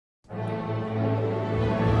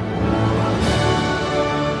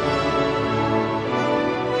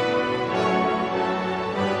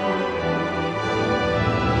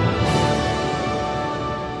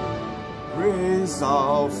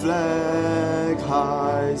our flag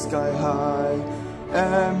high, sky high.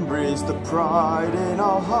 Embrace the pride in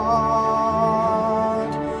our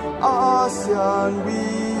heart. ASEAN,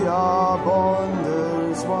 we are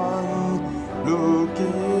bonders one,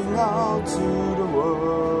 looking out to the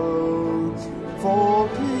world. For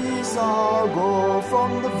peace I'll go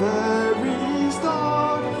from the very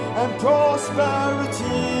start, and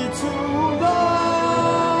prosperity to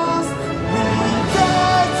last. We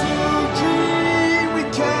dare to dream, we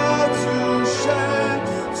care to share,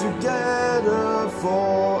 together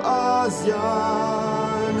for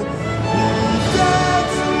ASEAN. We dare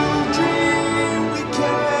to dream, we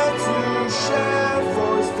care to share,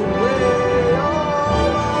 for it's the way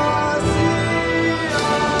of ASEAN.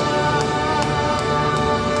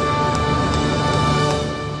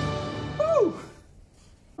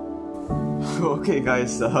 Okay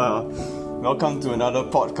guys, welcome to another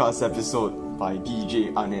podcast episode by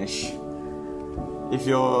DJ Anesh. If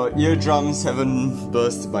your eardrums haven't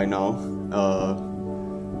burst by now,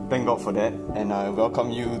 thank God for that, and I welcome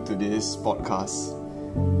you to this podcast.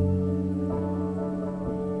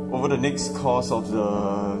 Over the next course of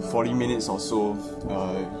the 40 minutes or so,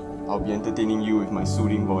 I'll be entertaining you with my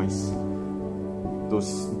soothing voice.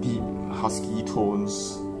 Those deep, husky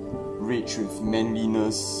tones, rich with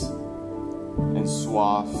manliness and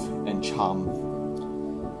suave and charm.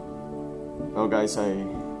 Well guys, I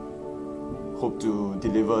hope to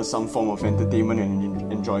deliver some form of entertainment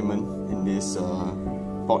and enjoyment in this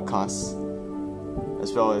podcast,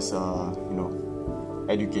 as well as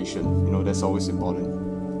education. That's always important.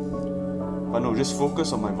 But no, just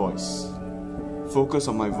focus on my voice. Focus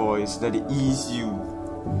on my voice. Let it ease you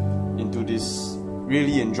into this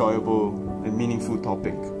really enjoyable and meaningful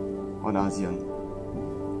topic on ASEAN.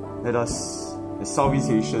 Let us, as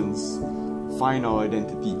Southeast Asians, find our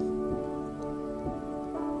identity.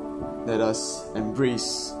 Let us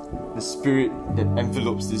embrace the spirit that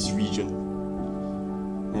envelopes this region.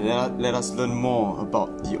 And let us learn more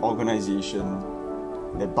about the organization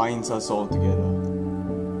that binds us all together.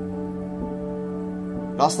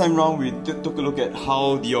 Last time round, we took a look at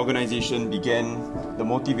how the organization began, the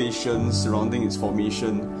motivations surrounding its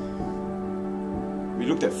formation. We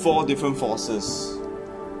looked at 4 different forces.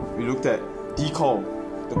 We looked at DCOL,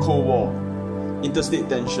 the Cold War, interstate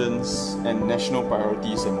tensions, and national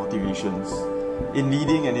priorities and motivations in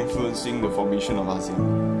leading and influencing the formation of ASEAN.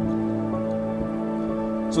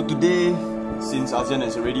 So today, since ASEAN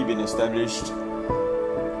has already been established,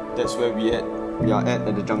 that's where we are at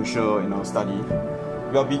the juncture in our study.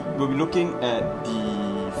 We'll be looking at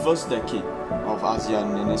the first decade of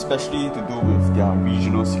ASEAN, and especially to do with their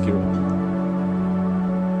regional security.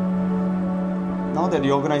 Now that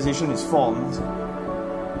the organization is formed,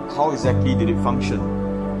 how exactly did it function?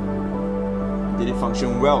 Did it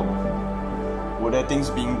function well? Were there things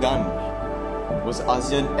being done? Was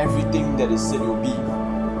ASEAN everything that it said it would be?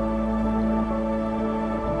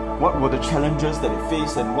 What were the challenges that it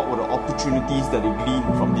faced, and what were the opportunities that it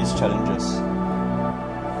gleaned from these challenges?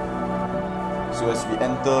 So as we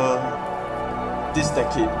enter this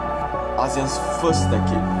decade, ASEAN's first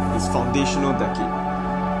decade, its foundational decade,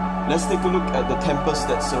 let's take a look at the tempest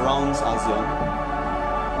that surrounds ASEAN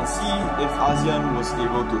and see if ASEAN was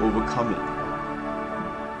able to overcome it.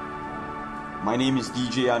 My name is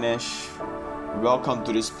DJ Anesh. Welcome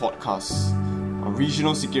to this podcast on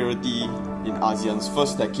regional security in ASEAN's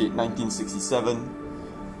first decade, 1967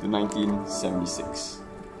 to 1976.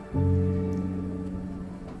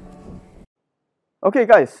 Okay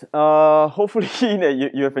guys, hopefully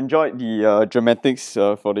you have enjoyed the dramatics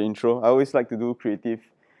for the intro. I always like to do creative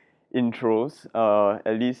intros.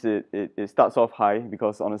 At least it starts off high,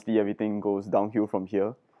 because honestly everything goes downhill from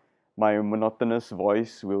here. My monotonous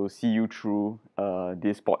voice will see you through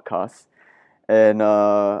this podcast, and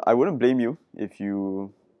I wouldn't blame you if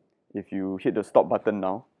you hit the stop button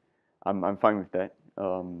now. I'm fine with that.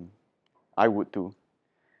 I would too.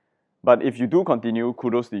 But if you do continue,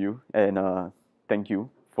 kudos to you, and thank you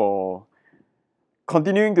for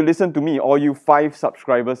continuing to listen to me. All you 5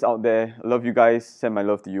 subscribers out there, I love you guys. Send my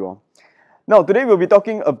love to you all. Now, today we'll be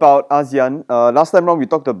talking about ASEAN. Last time around, we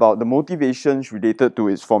talked about the motivations related to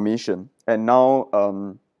its formation. And now,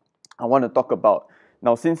 I want to talk about,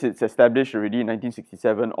 now since it's established already in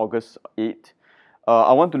 1967, August 8,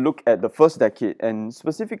 I want to look at the first decade. And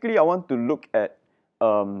specifically, I want to look at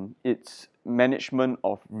its management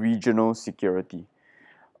of regional security.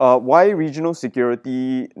 Why regional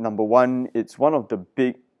security? Number one, it's one of the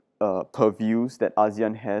big purviews that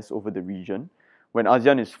ASEAN has over the region. When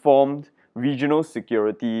ASEAN is formed, regional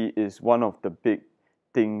security is one of the big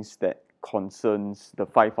things that concerns the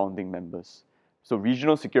 5 founding members. So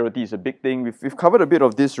regional security is a big thing. We've covered a bit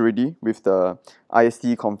of this already with the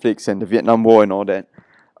IST conflicts and the Vietnam War and all that.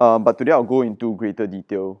 But today I'll go into greater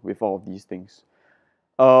detail with all of these things.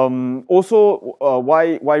 Also,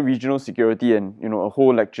 why regional security, and a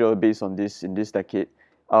whole lecture based on this in this decade.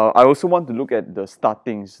 I also want to look at the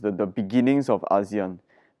startings, the beginnings of ASEAN,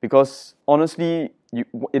 because honestly,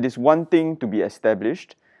 it is one thing to be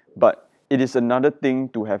established, but it is another thing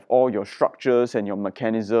to have all your structures and your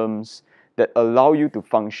mechanisms that allow you to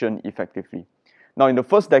function effectively. Now, in the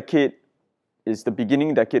first decade is the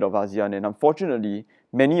beginning decade of ASEAN, and unfortunately,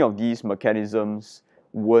 many of these mechanisms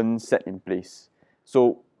weren't set in place.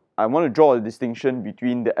 So I want to draw a distinction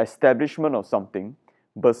between the establishment of something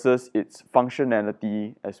versus its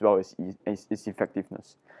functionality as well as its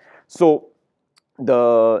effectiveness. So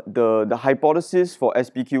the hypothesis for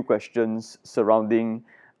SPQ questions surrounding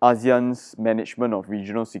ASEAN's management of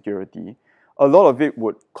regional security, a lot of it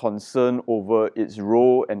would concern over its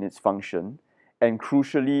role and its function, and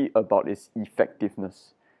crucially about its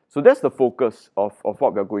effectiveness. So that's the focus of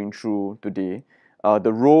what we're going through today,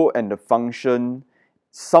 the role and the function,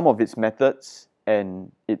 some of its methods,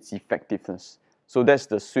 and its effectiveness. So that's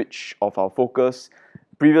the switch of our focus.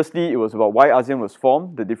 Previously, it was about why ASEAN was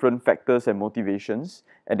formed, the different factors and motivations,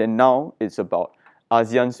 and then now it's about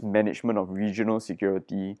ASEAN's management of regional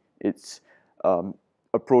security, its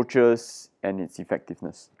approaches, and its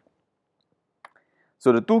effectiveness.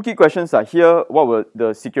 So the two key questions are here. What were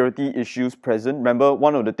the security issues present? Remember,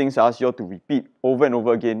 one of the things I asked you all to repeat over and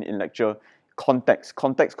over again in lecture, context,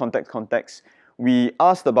 context, context, context. We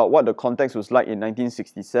asked about what the context was like in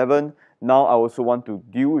 1967. Now I also want to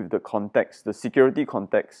deal with the context, the security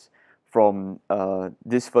context from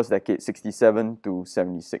this first decade, 67 to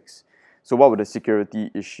 76. So what were the security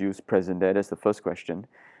issues present there? That's the first question.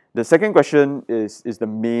 The second question is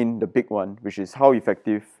the big one, which is how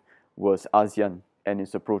effective was ASEAN and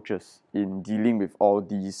its approaches in dealing with all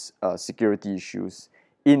these security issues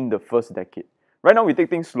in the first decade. Right now we take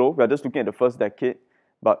things slow. We're just looking at the first decade,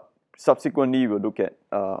 but subsequently we'll look at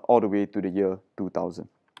all the way to the year 2000.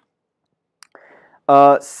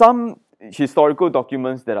 Some historical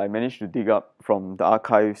documents that I managed to dig up from the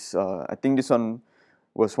archives, I think this one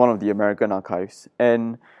was one of the American archives,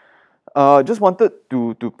 and just wanted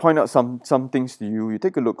to point out some things to you. You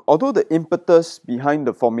take a look. Although the impetus behind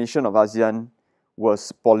the formation of ASEAN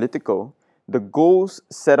was political, the goals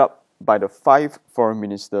set up by the 5 foreign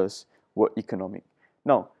ministers were economic.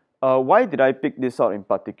 Now, why did I pick this out in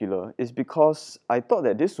particular? Is because I thought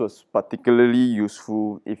that this was particularly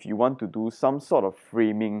useful if you want to do some sort of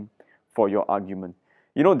framing for your argument.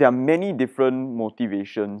 There are many different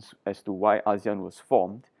motivations as to why ASEAN was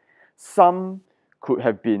formed. Some could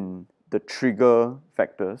have been the trigger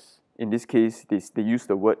factors. In this case, they use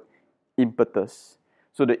the word impetus.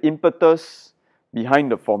 So the impetus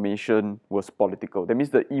behind the formation was political. That means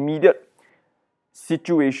the immediate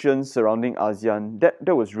situation surrounding ASEAN,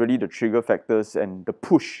 that was really the trigger factors and the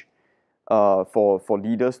push for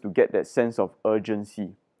leaders to get that sense of urgency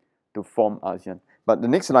to form ASEAN. But the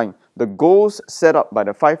next line, the goals set up by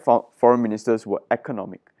the 5 foreign ministers were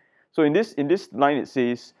economic. So in this line it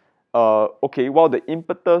says, okay, while the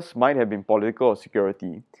impetus might have been political or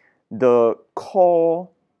security, the core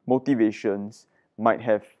motivations might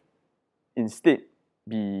have instead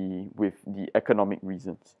be with the economic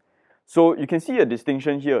reasons. So you can see a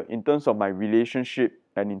distinction here in terms of my relationship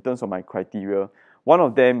and in terms of my criteria. One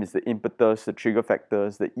of them is the impetus, the trigger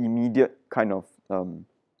factors, the immediate kind of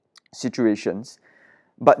situations,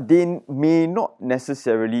 but they may not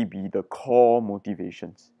necessarily be the core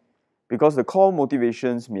motivations, because the core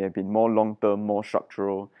motivations may have been more long-term, more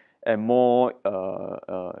structural, and more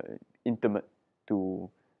intimate to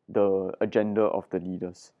the agenda of the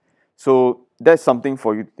leaders. So that's something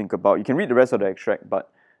for you to think about. You can read the rest of the extract,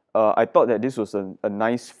 but I thought that this was a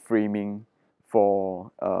nice framing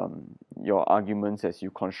for your arguments as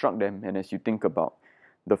you construct them and as you think about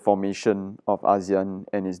the formation of ASEAN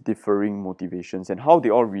and its differing motivations and how they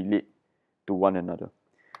all relate to one another.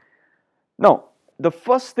 Now, the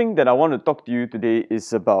first thing that I want to talk to you today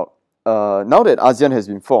is about, now that ASEAN has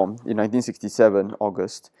been formed in 1967,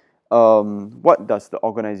 August, what does the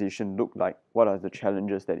organization look like? What are the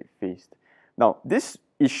challenges that it faced? Now, this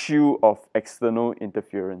issue of external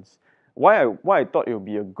interference, why I thought it would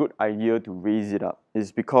be a good idea to raise it up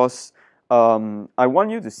is because I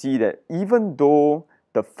want you to see that even though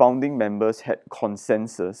the founding members had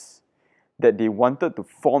consensus that they wanted to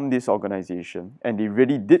form this organization, and they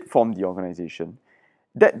really did form the organization,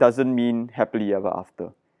 that doesn't mean happily ever after.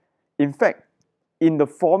 In fact, in the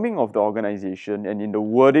forming of the organization and in the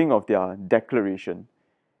wording of their declaration,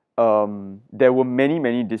 there were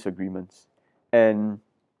many disagreements. And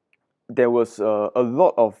there was a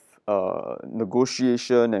lot of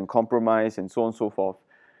negotiation and compromise and so on and so forth.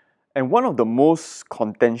 And one of the most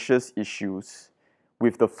contentious issues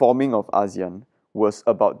with the forming of ASEAN was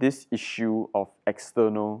about this issue of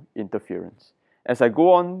external interference. As I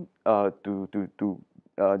go on to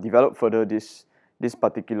develop further this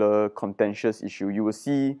particular contentious issue, you will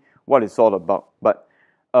see what it's all about. But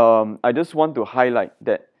I just want to highlight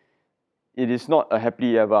that it is not a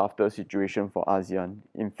happily ever after situation for ASEAN.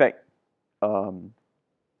 In fact,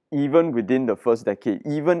 even within the first decade,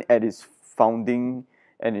 even at its founding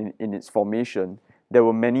and in its formation, there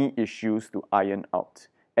were many issues to iron out.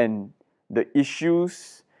 And the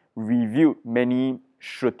issues revealed many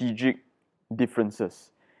strategic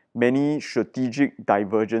differences, many strategic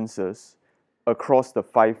divergences across the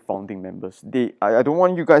 5 founding members. I don't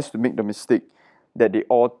want you guys to make the mistake that they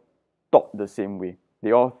all thought the same way.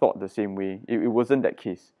 They all thought the same way. It wasn't that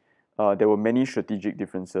case. There were many strategic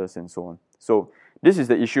differences and so on. So this is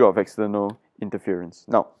the issue of external interference.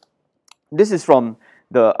 Now, this is from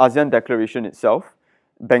the ASEAN Declaration itself.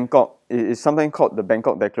 Bangkok is something called the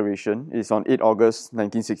Bangkok Declaration. It's on 8 August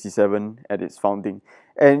 1967 at its founding.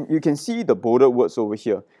 And you can see the bolded words over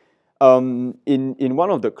here. In one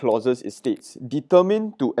of the clauses, it states,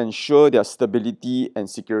 determined to ensure their stability and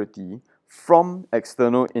security from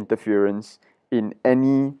external interference in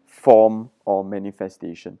any form or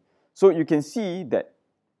manifestation. So you can see that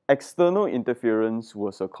external interference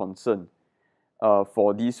was a concern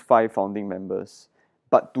for these 5 founding members,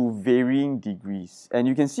 but to varying degrees. And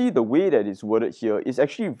you can see the way that it's worded here is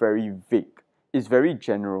actually very vague. It's very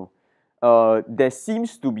general. There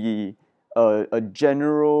seems to be a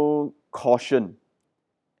general caution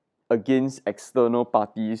against external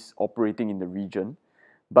parties operating in the region,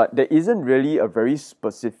 but there isn't really a very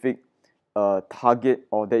specific target,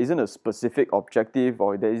 or there isn't a specific objective,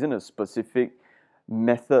 or there isn't a specific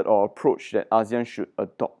method or approach that ASEAN should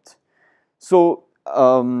adopt. So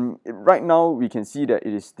right now we can see that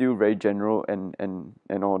it is still very general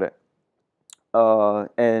and all that.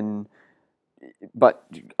 But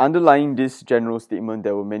underlying this general statement,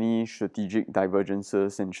 there were many strategic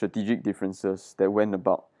divergences and strategic differences that went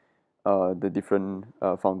about the different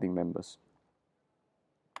founding members.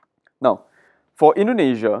 Now, for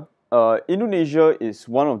Indonesia, Indonesia is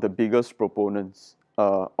one of the biggest proponents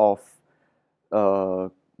of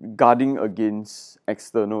guarding against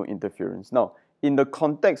external interference. Now, in the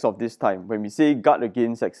context of this time, when we say guard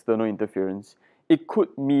against external interference, it could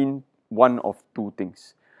mean one of 2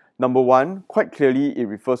 things. Number one, quite clearly, it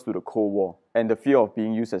refers to the Cold War and the fear of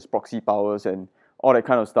being used as proxy powers and all that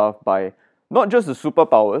kind of stuff by not just the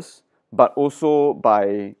superpowers, but also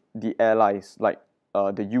by the allies like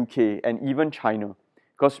the UK and even China.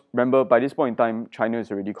 Because remember, by this point in time, China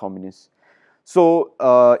is already communist. So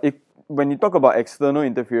when you talk about external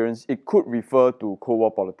interference, it could refer to Cold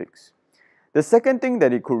War politics. The second thing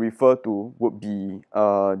that it could refer to would be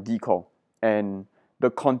decall and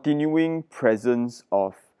the continuing presence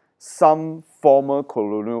of some former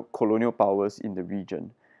colonial powers in the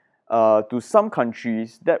region. To some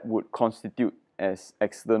countries, that would constitute as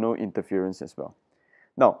external interference as well.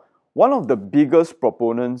 Now, one of the biggest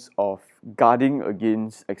proponents of guarding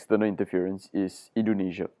against external interference is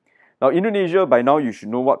Indonesia. Now, Indonesia, by now you should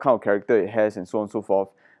know what kind of character it has and so on and so forth.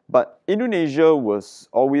 But Indonesia was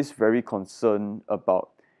always very concerned about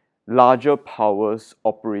larger powers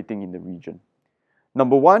operating in the region.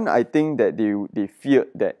 Number one, I think that they feared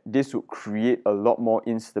that this would create a lot more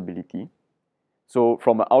instability. So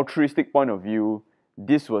from an altruistic point of view,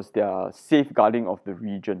 this was their safeguarding of the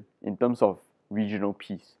region in terms of regional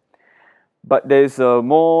peace. But there's a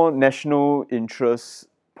more national interest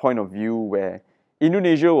point of view where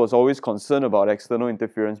Indonesia was always concerned about external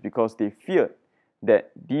interference because they feared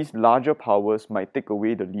that these larger powers might take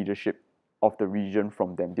away the leadership of the region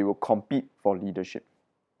from them. They will compete for leadership.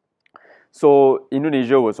 So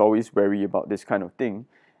Indonesia was always wary about this kind of thing.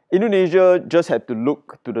 Indonesia just had to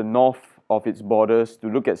look to the north of its borders to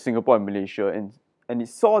look at Singapore and Malaysia, and it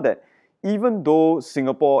saw that even though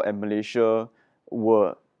Singapore and Malaysia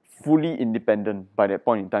were fully independent by that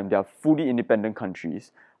point in time, they are fully independent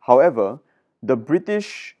countries. However, the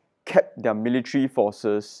British kept their military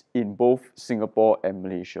forces in both Singapore and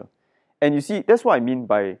Malaysia. And you see, that's what I mean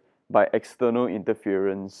by external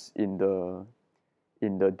interference in the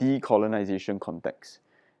decolonization context.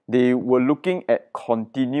 They were looking at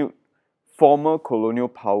continued former colonial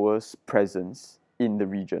powers' presence in the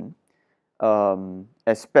region,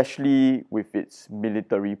 especially with its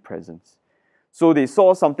military presence. So they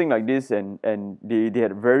saw something like this and they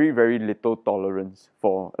had very, very little tolerance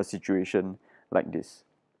for a situation like this.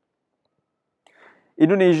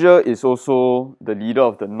 Indonesia is also the leader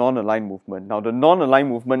of the non-aligned movement. Now, the non-aligned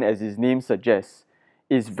movement, as its name suggests,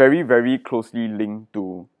 is very, very closely linked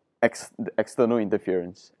to external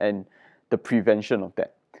interference and the prevention of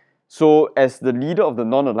that. So, as the leader of the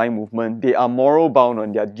non-aligned movement, they are moral bound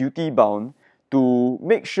and they are duty bound to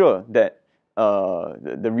make sure that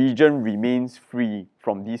the region remains free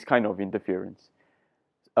from these kind of interference.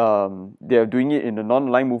 They are doing it in the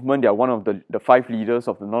non-aligned movement. They are one of the 5 leaders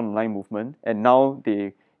of the non-aligned movement, and now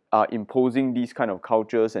they are imposing these kind of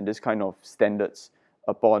cultures and this kind of standards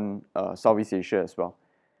upon Southeast Asia as well.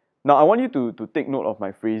 Now, I want you to take note of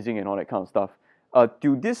my phrasing and all that kind of stuff.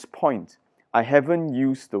 To this point, I haven't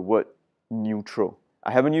used the word neutral.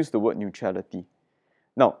 I haven't used the word neutrality.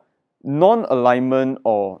 Now, non-alignment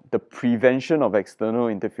or the prevention of external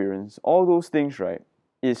interference, all those things, right,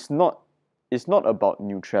 is not about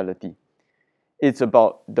neutrality. It's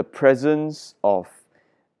about the presence of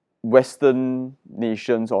Western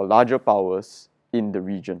nations or larger powers in the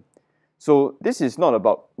region. So this is not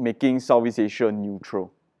about making Southeast Asia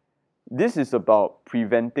neutral. This is about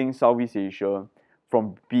preventing Southeast Asia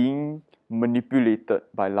from being manipulated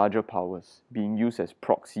by larger powers, being used as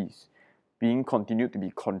proxies, being continued to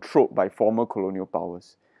be controlled by former colonial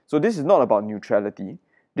powers. So this is not about neutrality.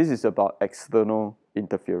 This is about external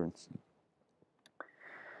interference.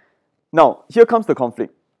 Now, here comes the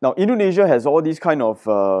conflict. Now, Indonesia has all these kind of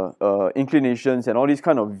inclinations and all these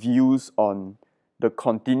kind of views on the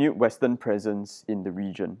continued Western presence in the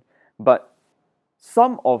region. But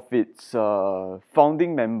some of its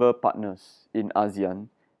founding member partners in ASEAN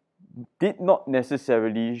did not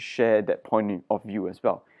necessarily share that point of view as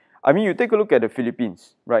well. I mean, you take a look at the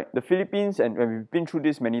Philippines, right? The Philippines, and we've been through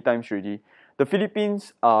this many times already, the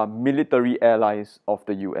Philippines are military allies of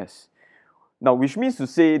the US. Now, which means to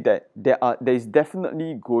say that there is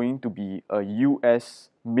definitely going to be a US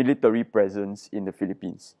military presence in the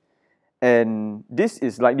Philippines. And this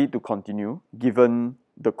is likely to continue given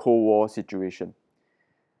the Cold War situation.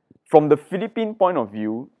 From the Philippine point of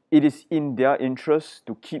view, it is in their interest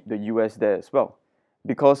to keep the US there as well.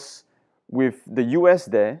 Because with the US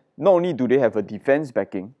there, not only do they have a defense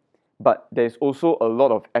backing, but there's also a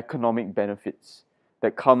lot of economic benefits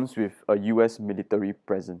that comes with a US military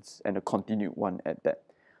presence and a continued one at that.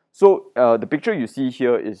 So the picture you see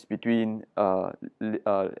here is between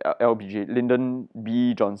LBJ, Lyndon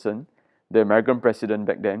B. Johnson, the American president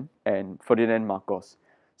back then, and Ferdinand Marcos.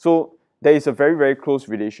 So there is a very, very close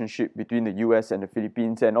relationship between the US and the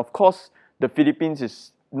Philippines. And of course, the Philippines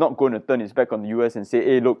is not going to turn its back on the US and say,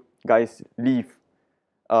 hey, look, guys, leave,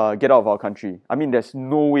 get out of our country. I mean, there's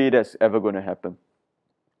no way that's ever going to happen.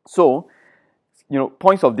 So, you know,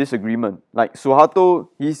 points of disagreement. Like Suharto,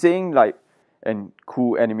 he's saying like, and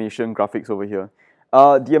cool animation graphics over here,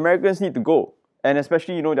 the Americans need to go. And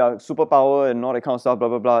especially, you know, their superpower and all that kind of stuff, blah,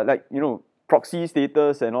 blah, blah. Like, you know, proxy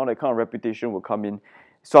status and all that kind of reputation will come in.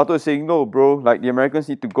 Suharto is saying, no, bro, like the Americans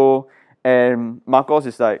need to go. And Marcos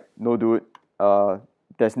is like, no, dude,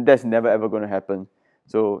 that's never ever going to happen.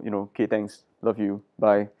 So, you know, okay, thanks, love you,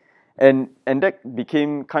 bye. And that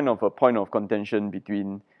became kind of a point of contention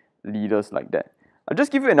between leaders like that. I'll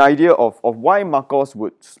just give you an idea of why Marcos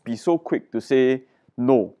would be so quick to say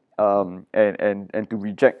no and to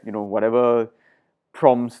reject, you know, whatever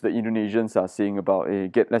prompts the Indonesians are saying about,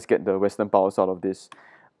 hey, let's get the Western powers out of this.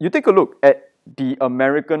 You take a look at the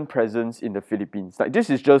American presence in the Philippines. Like, this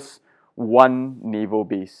is just one naval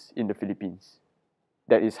base in the Philippines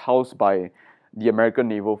that is housed by the American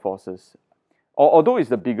naval forces. Although it's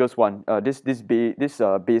the biggest one, this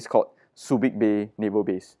base called Subic Bay Naval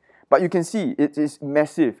Base. But you can see it is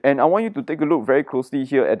massive. And I want you to take a look very closely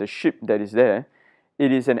here at the ship that is there.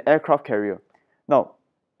 It is an aircraft carrier. Now,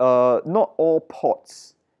 not all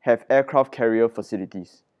ports have aircraft carrier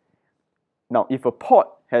facilities. Now, if a port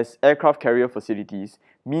has aircraft carrier facilities,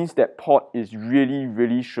 means that port is really,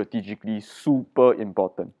 really strategically super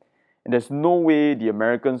important. And there's no way the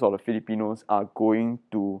Americans or the Filipinos are going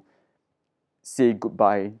to say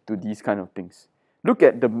goodbye to these kind of things. Look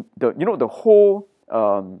at the whole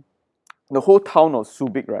town of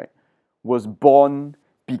Subic, right, was born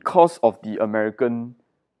because of the American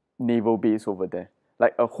naval base over there.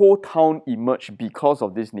 Like, a whole town emerged because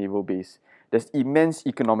of this naval base. There's immense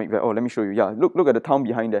economic value. Oh, let me show you. Yeah, look at the town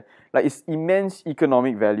behind there. Like, it's immense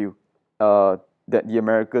economic value that the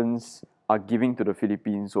Americans are giving to the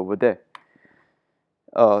Philippines over there.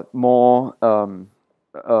 More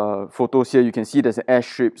photos here. You can see there's an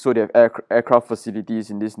airstrip, so they have aircraft facilities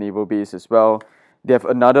in this naval base as well. They have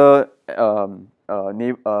another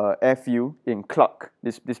airfield in Clark,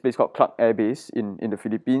 this place called Clark Air Base in the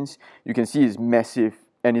Philippines. You can see it's massive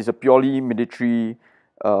and it's a purely military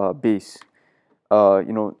base.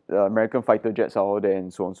 American fighter jets are all there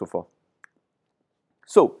and so on and so forth.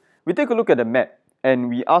 So we take a look at the map and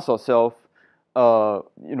we ask ourselves,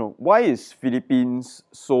 why is Philippines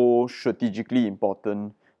so strategically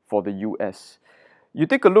important for the US? You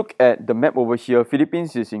take a look at the map over here.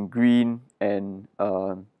 Philippines is in green and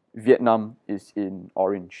Vietnam is in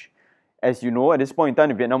orange. As you know, at this point in time,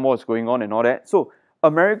 the Vietnam War is going on and all that. So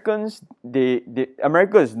Americans,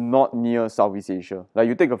 America is not near Southeast Asia. Like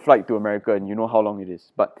you take a flight to America and you know how long it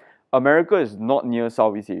is. But America is not near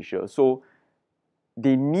Southeast Asia. So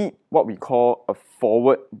they need what we call a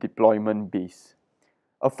forward deployment base.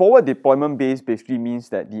 A forward deployment base basically means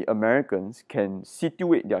that the Americans can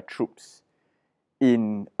situate their troops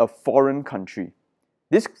in a foreign country.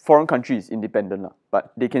 This foreign country is independent,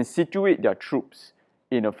 but they can situate their troops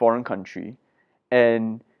in a foreign country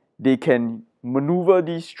and they can maneuver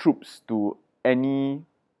these troops to any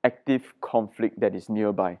active conflict that is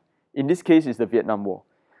nearby. In this case, it's the Vietnam War.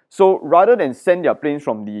 So rather than send their planes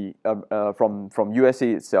from the from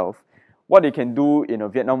USA itself, what they can do in a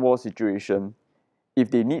Vietnam War situation,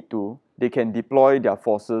 if they need to, they can deploy their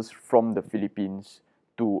forces from the Philippines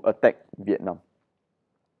to attack Vietnam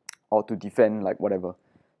or to defend like whatever.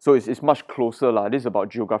 So it's much closer. This is about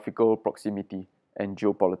geographical proximity and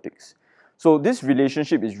geopolitics. So this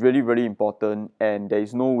relationship is really, really important, and there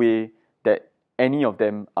is no way that any of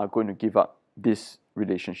them are going to give up this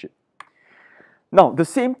relationship. Now, the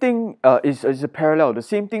same thing is a parallel. The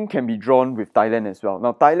same thing can be drawn with Thailand as well.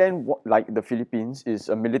 Now, Thailand, like the Philippines, is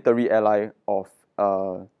a military ally of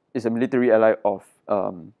the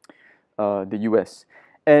US.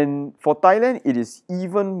 And for Thailand, it is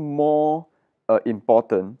even more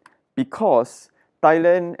important because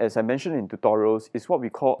Thailand, as I mentioned in tutorials, is what we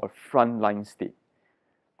call a frontline state.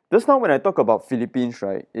 Just now when I talk about Philippines,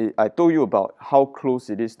 right, I told you about how close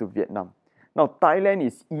it is to Vietnam. Now, Thailand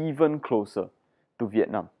is even closer to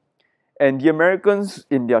Vietnam. And the Americans,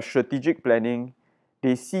 in their strategic planning,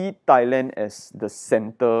 they see Thailand as the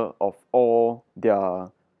center of all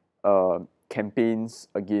their campaigns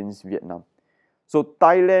against Vietnam. So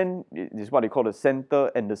Thailand is what they call the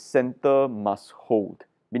center, and the center must hold.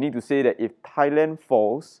 Meaning to say that if Thailand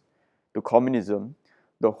falls to communism,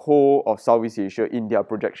 the whole of Southeast Asia, in their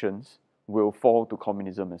projections, will fall to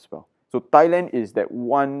communism as well. So Thailand is that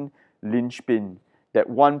one linchpin, that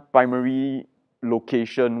one primary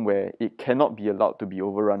location where it cannot be allowed to be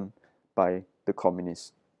overrun by the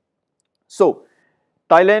communists. So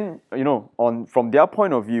Thailand, from their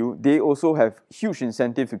point of view, they also have huge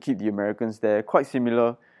incentive to keep the Americans there, quite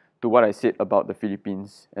similar to what I said about the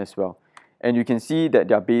Philippines as well. And you can see that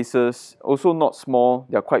their bases, also not small,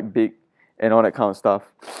 they're quite big and all that kind of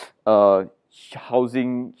stuff,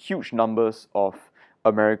 housing huge numbers of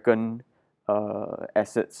American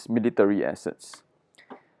assets, military assets.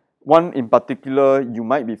 One in particular, you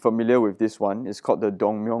might be familiar with this one, it's called the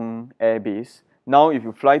Dong Mueang Air Base. Now, if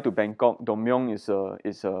you fly to Bangkok, Dong Mueang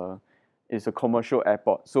is a commercial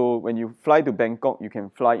airport. So when you fly to Bangkok, you can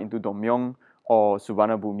fly into Dong Mueang or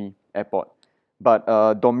Suvarnabhumi Airport. But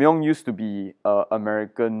Dong Mueang used to be an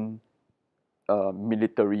American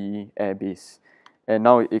military air base. And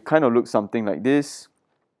now it kind of looks something like this.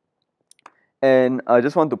 And I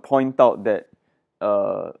just want to point out that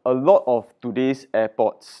a lot of today's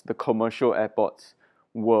airports, the commercial airports,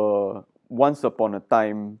 were once upon a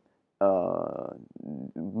time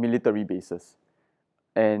military bases.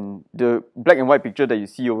 And the black and white picture that you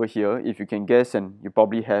see over here, if you can guess, and you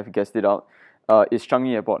probably have guessed it out, is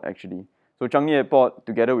Changi Airport actually. So Changi Airport,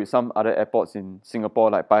 together with some other airports in Singapore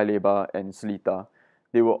like Paya Lebar and Seletar,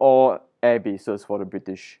 they were all air bases for the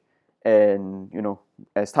British. And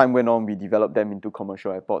as time went on, we developed them into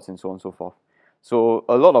commercial airports and so on and so forth. So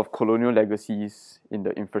a lot of colonial legacies in the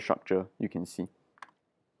infrastructure you can see.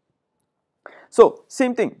 So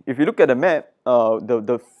same thing, if you look at the map,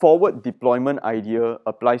 the forward deployment idea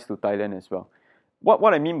applies to Thailand as well.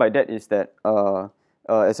 What I mean by that is that,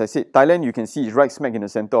 as I said, Thailand, you can see, is right smack in the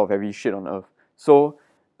center of every shit on earth. So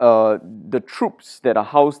the troops that are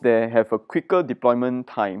housed there have a quicker deployment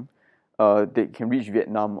time. They can reach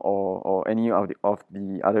Vietnam or any of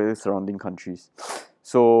the other surrounding countries.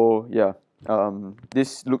 So yeah,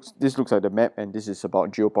 this looks like the map, and this is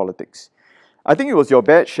about geopolitics. I think it was your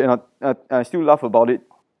batch, and I still laugh about it,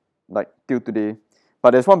 like till today.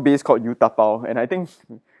 But there's one base called U Tapao, and I think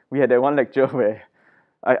we had that one lecture where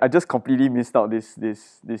I just completely missed out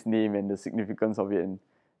this name and the significance of it, and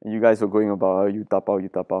you guys were going about U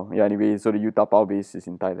Tapao. Yeah, anyway, so the U Tapao base is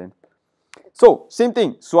in Thailand. So same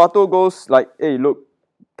thing, Suharto goes like, hey, look,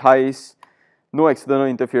 Thais, no external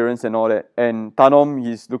interference and all that. And Tanom,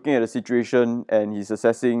 he's looking at the situation and he's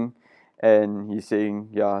assessing, and he's saying,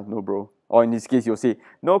 yeah, no bro, Or in this case, you'll say,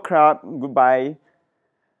 no crab, goodbye.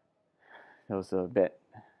 That was a bad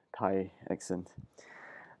Thai accent.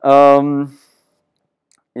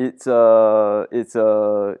 It's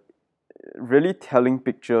a really telling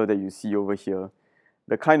picture that you see over here.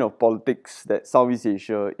 The kind of politics that Southeast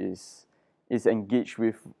Asia is engaged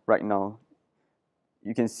with right now.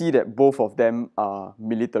 You can see that both of them are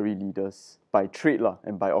military leaders by trade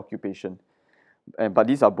and by occupation. But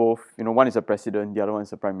these are both, one is a president, the other one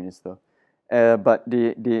is a prime minister. But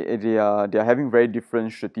they are having very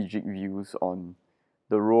different strategic views on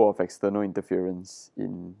the role of external interference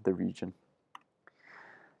in the region.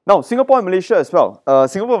 Now, Singapore and Malaysia as well.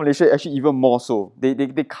 Singapore and Malaysia actually even more so.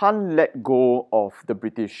 They can't let go of the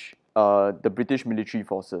British military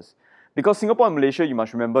forces. Because Singapore and Malaysia, you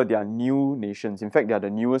must remember, they are new nations. In fact, they are the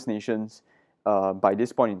newest nations by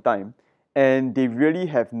this point in time. And they really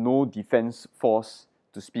have no defense force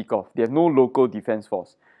to speak of. They have no local defense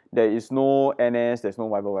force. There is no NS, there's no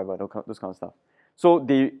whatever, those kind of stuff. So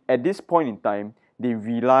at this point in time, they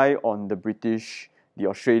rely on the British, the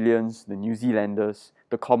Australians, the New Zealanders,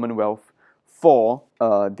 the Commonwealth for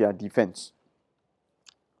their defense.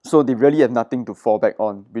 So they really have nothing to fall back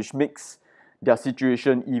on, which makes their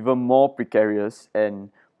situation even more precarious and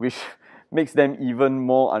which makes them even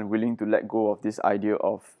more unwilling to let go of this idea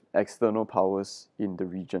of external powers in the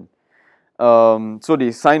region. So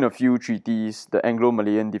they signed a few treaties, the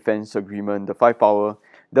Anglo-Malayan Defence Agreement, the Five Power.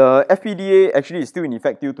 The FPDA actually is still in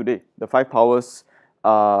effect till today. The Five Powers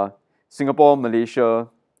are Singapore, Malaysia,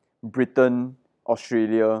 Britain,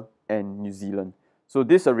 Australia, and New Zealand. So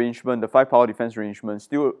this arrangement, the Five Power Defence Arrangement,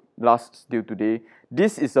 still lasts till today.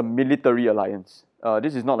 This is a military alliance.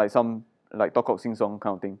 This is not like some Tok Kok Sing Song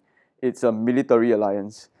kind of thing. It's a military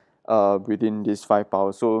alliance within these five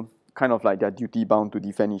powers. So kind of like they're duty bound to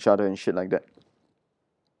defend each other and shit like that.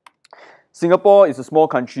 Singapore is a small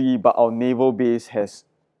country, but our naval base has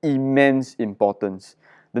immense importance.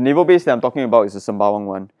 The naval base that I'm talking about is the Sembawang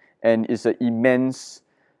one, and it's an immense,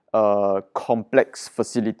 complex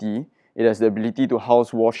facility. It has the ability to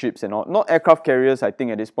house warships and all. Not aircraft carriers, I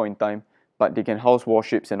think, at this point in time, but they can house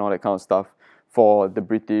warships and all that kind of stuff for the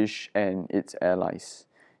British and its allies.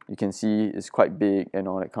 You can see it's quite big and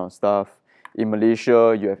all that kind of stuff. In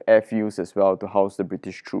Malaysia, you have airfields as well to house the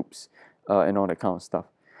British troops and all that kind of stuff.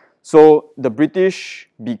 So the British,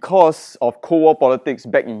 because of Cold War politics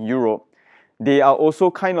back in Europe, they are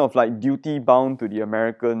also kind of like duty bound to the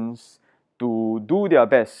Americans to do their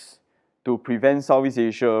best to prevent Southeast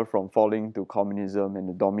Asia from falling to communism and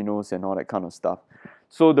the dominoes and all that kind of stuff.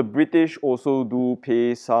 So the British also do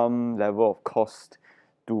pay some level of cost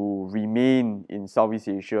to remain in Southeast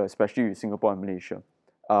Asia, especially with Singapore and Malaysia.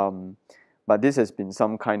 But this has been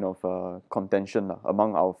some kind of contention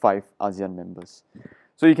among our 5 ASEAN members.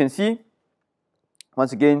 So you can see,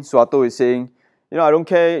 once again, Suharto is saying, I don't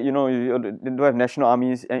care, you don't have national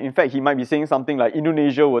armies. And in fact, he might be saying something like,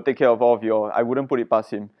 Indonesia will take care of all of your, I wouldn't put it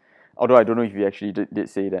past him. Although I don't know if he actually did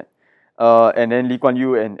say that. And then Lee Kuan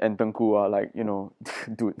Yew and Tengku are like,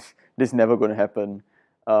 dude, this is never going to happen.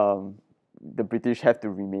 The British have to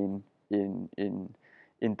remain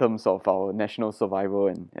in terms of our national survival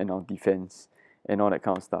and our defense and all that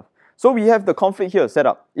kind of stuff. So we have the conflict here set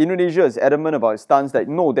up. Indonesia is adamant about its stance that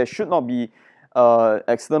no, there should not be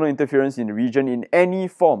external interference in the region in any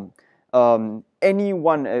form.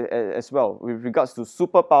 Anyone as well, with regards to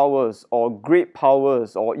superpowers or great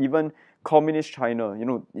powers or even communist China,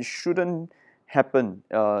 it shouldn't happen.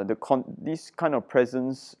 This kind of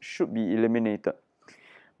presence should be eliminated.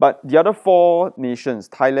 But the other 4 nations,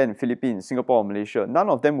 Thailand, Philippines, Singapore, and Malaysia, none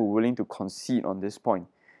of them were willing to concede on this point.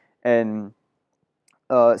 And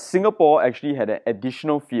Singapore actually had an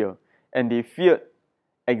additional fear, and they feared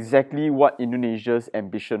exactly what Indonesia's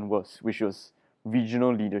ambition was, which was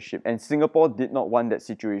regional leadership. And Singapore did not want that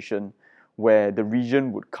situation where the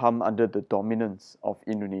region would come under the dominance of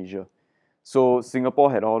Indonesia. So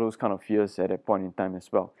Singapore had all those kind of fears at that point in time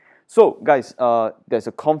as well. So guys, there's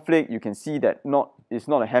a conflict. You can see that it's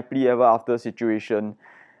not a happily ever after situation.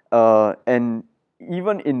 And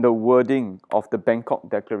even in the wording of the Bangkok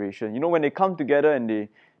Declaration, when they come together and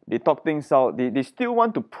they talk things out, they still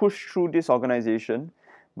want to push through this organization,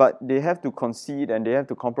 but they have to concede and they have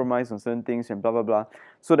to compromise on certain things and blah, blah, blah.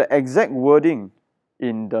 So the exact wording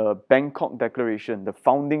in the Bangkok Declaration, the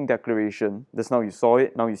founding declaration, just now you saw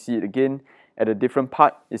it, now you see it again at a different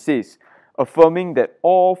part. It says, affirming that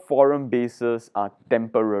all foreign bases are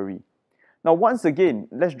temporary. Now, once again,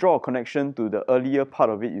 let's draw a connection to the earlier part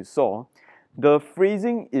of it you saw. The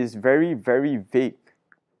phrasing is very, very vague.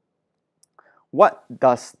 What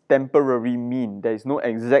does temporary mean? There is no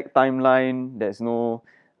exact timeline. There's no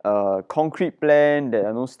concrete plan, there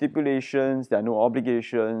are no stipulations, there are no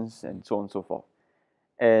obligations, and so on and so forth.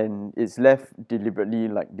 And it's left deliberately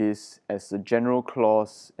like this as a general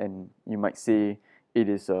clause, and you might say it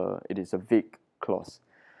is a vague clause.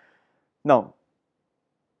 Now,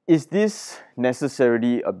 is this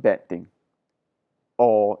necessarily a bad thing?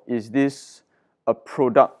 Or is this a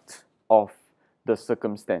product of the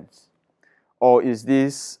circumstance? Or is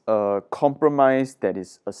this a compromise that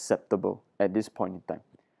is acceptable at this point in time?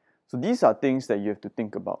 So these are things that you have to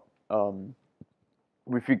think about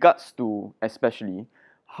with regards to especially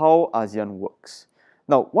how ASEAN works.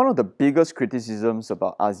 Now, one of the biggest criticisms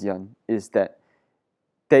about ASEAN is that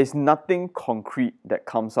there is nothing concrete that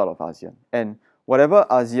comes out of ASEAN. And whatever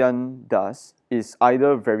ASEAN does is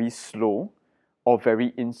either very slow or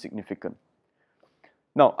very insignificant.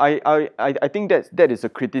 Now, I think that is a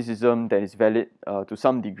criticism that is valid to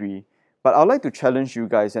some degree, but I'd like to challenge you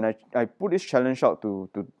guys, and I put this challenge out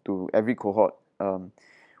to every cohort,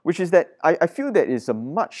 which is that I feel that it's a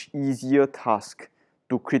much easier task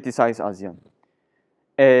to criticize ASEAN.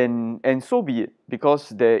 And so be it, because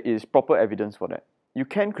there is proper evidence for that. You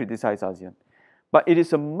can criticize ASEAN, but it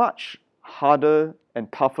is a much harder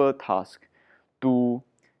and tougher task to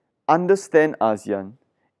understand ASEAN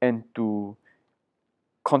and to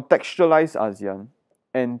contextualize ASEAN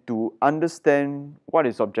and to understand what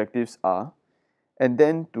its objectives are, and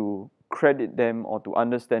then to credit them or to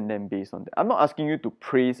understand them based on that. I'm not asking you to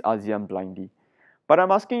praise ASEAN blindly, but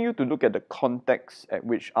I'm asking you to look at the context at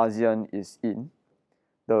which ASEAN is in,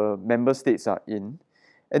 the member states are in,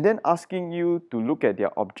 and then asking you to look at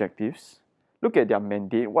their objectives, look at their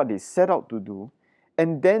mandate, what they set out to do,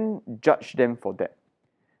 and then judge them for that.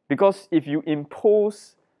 Because if you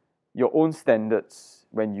impose your own standards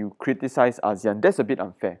when you criticize ASEAN, that's a bit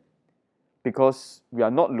unfair, because we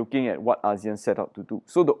are not looking at what ASEAN set out to do.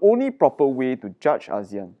 So the only proper way to judge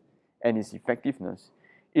ASEAN and its effectiveness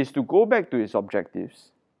is to go back to its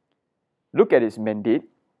objectives, look at its mandate,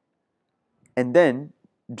 and then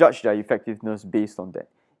judge their effectiveness based on that.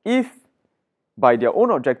 If by their own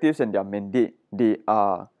objectives and their mandate, they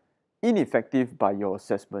are ineffective by your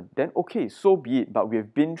assessment, then okay, so be it, but we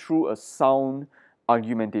have been through a sound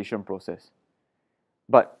argumentation process.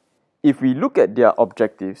 But if we look at their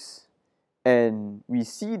objectives and we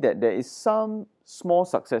see that there is some small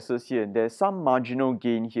successes here and there, some marginal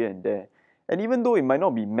gain here and there, and even though it might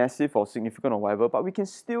not be massive or significant or whatever, but we can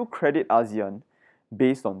still credit ASEAN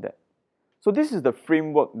based on that. So this is the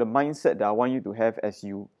framework, the mindset that I want you to have as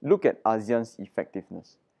you look at ASEAN's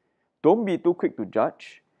effectiveness. Don't be too quick to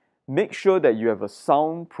judge. Make sure that you have a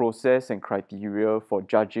sound process and criteria for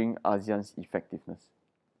judging ASEAN's effectiveness.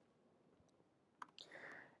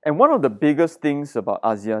 And one of the biggest things about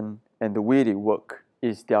ASEAN and the way they work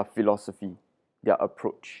is their philosophy, their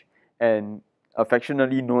approach, and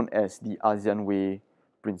affectionately known as the ASEAN Way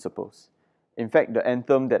Principles. In fact, the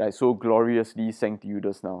anthem that I so gloriously sang to you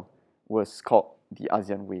just now was called the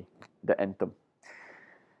ASEAN Way, the anthem.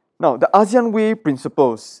 Now, the ASEAN Way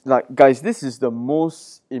Principles, like guys, this is the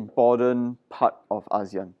most important part of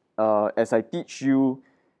ASEAN. As I teach you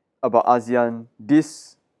about ASEAN,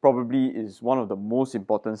 this probably is one of the most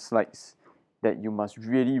important slides that you must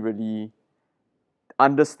really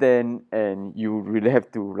understand, and you really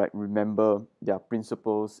have to remember their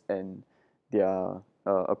principles and their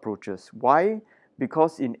approaches. Why?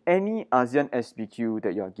 Because in any ASEAN SBQ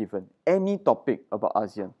that you are given, any topic about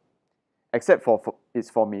ASEAN, except for its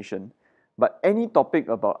formation, but any topic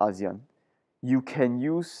about ASEAN, you can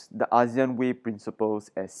use the ASEAN Way Principles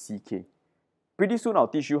as CK. Pretty soon I'll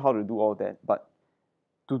teach you how to do all that, but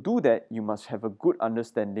to do that, you must have a good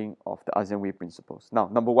understanding of the ASEAN Way Principles. Now,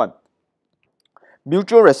 number one,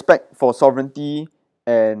 mutual respect for sovereignty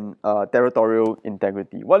and territorial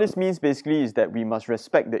integrity. What this means basically is that we must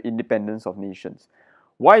respect the independence of nations.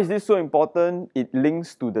 Why is this so important? It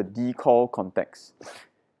links to the decol context.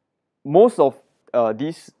 Most of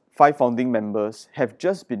these 5 founding members have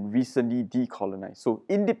just been recently decolonized. So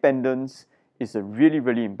independence is a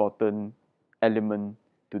really important element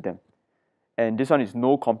to them. And this one is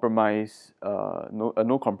no compromise,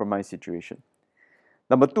 no compromise situation.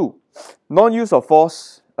 Number 2, non-use of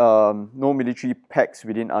force, no military pacts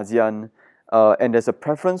within ASEAN, and there's a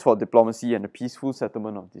preference for diplomacy and the peaceful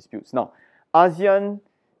settlement of disputes. Now, ASEAN,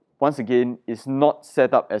 once again, is not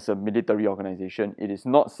set up as a military organization. It is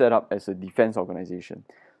not set up as a defense organization.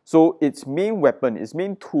 So its main weapon, its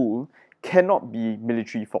main tool cannot be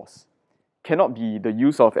military force, cannot be the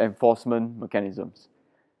use of enforcement mechanisms.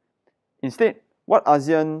 Instead, what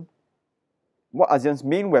ASEAN's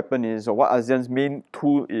main weapon is, or what ASEAN's main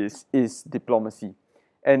tool is diplomacy.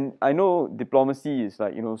 And I know diplomacy is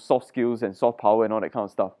like, soft skills and soft power and all that kind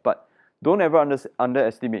of stuff, but don't ever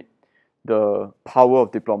underestimate the power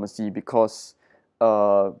of diplomacy, because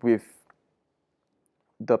with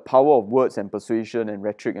the power of words and persuasion and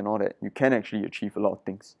rhetoric and all that, you can actually achieve a lot of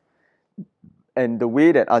things. And the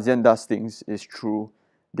way that ASEAN does things is through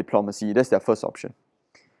diplomacy. That's their first option.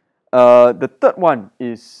 The third one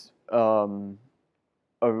is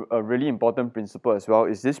a really important principle as well,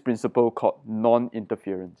 is this principle called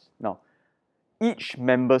non-interference. Now, each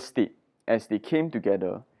member state, as they came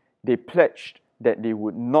together, they pledged that they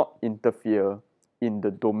would not interfere in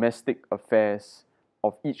the domestic affairs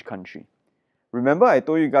of each country. Remember, I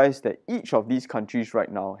told you guys that each of these countries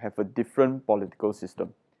right now have a different political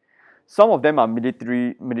system. Some of them are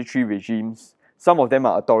military regimes, some of them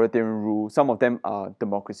are authoritarian rule, some of them are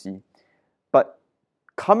democracy. But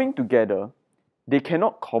coming together, they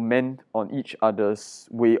cannot comment on each other's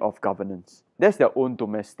way of governance. That's their own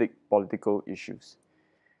domestic political issues.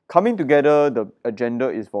 Coming together, the agenda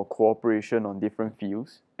is for cooperation on different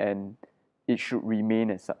fields, and it should remain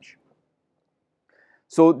as such.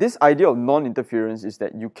 So this idea of non-interference is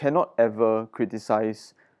that you cannot ever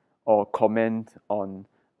criticize or comment on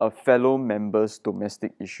a fellow member's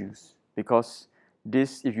domestic issues, because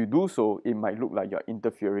this, if you do so, it might look like you're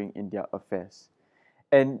interfering in their affairs.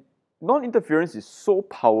 And non-interference is so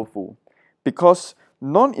powerful because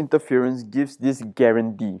non-interference gives this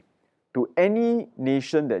guarantee to any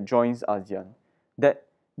nation that joins ASEAN that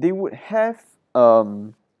they would have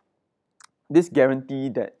this guarantee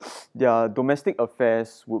that their domestic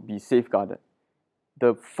affairs would be safeguarded.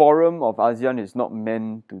 The forum of ASEAN is not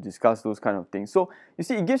meant to discuss those kind of things. So you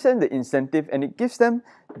see, it gives them the incentive, and it gives them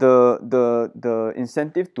the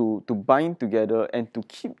incentive to bind together and to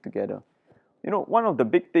keep together. One of the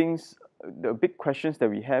big things, the big questions that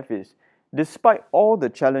we have is, despite all the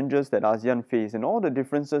challenges that ASEAN faced and all the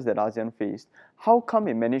differences that ASEAN faced, how come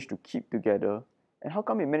it managed to keep together, and how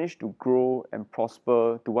come it managed to grow and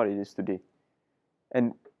prosper to what it is today?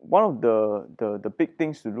 And one of the big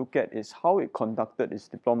things to look at is how it conducted its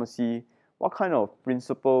diplomacy, what kind of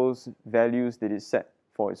principles, values did it set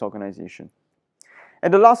for its organization.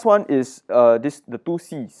 And the last one is the two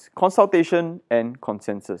C's, consultation and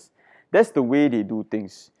consensus. That's the way they do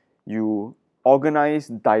things. You organize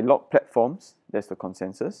dialogue platforms, that's the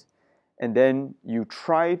consensus, and then you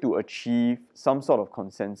try to achieve some sort of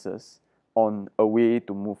consensus on a way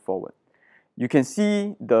to move forward. You can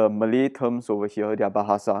see the Malay terms over here, their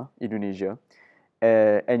Bahasa, Indonesia,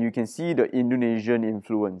 and you can see the Indonesian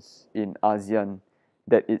influence in ASEAN,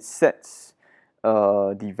 that it sets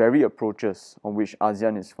the very approaches on which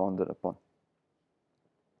ASEAN is founded upon.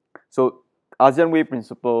 So ASEAN Way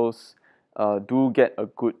Principles, do get a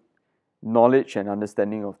good knowledge and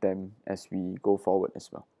understanding of them as we go forward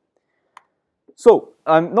as well. So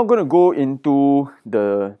I'm not going to go into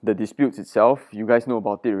the disputes itself. You guys know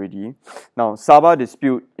about it already. Now, Sabah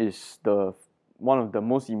dispute is one of the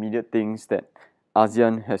most immediate things that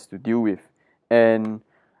ASEAN has to deal with. And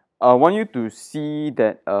I want you to see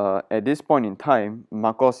that at this point in time,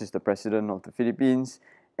 Marcos is the president of the Philippines,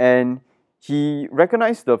 and he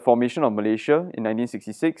recognized the formation of Malaysia in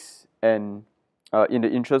 1966 and in the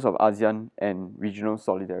interest of ASEAN and regional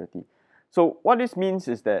solidarity. So what this means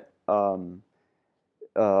is that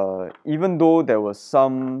even though there was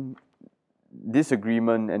some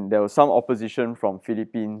disagreement and there was some opposition from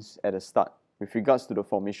Philippines at the start with regards to the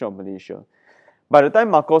formation of Malaysia, by the time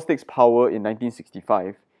Marcos takes power in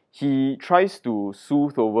 1965, he tries to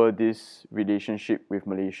soothe over this relationship with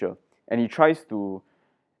Malaysia, and he tries to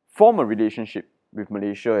form a relationship with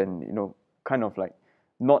Malaysia and kind of like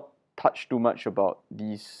not touch too much about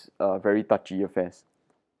these very touchy affairs.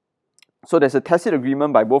 So there's a tacit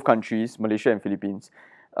agreement by both countries, Malaysia and Philippines,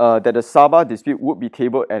 that the Sabah dispute would be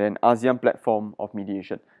tabled at an ASEAN platform of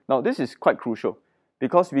mediation. Now this is quite crucial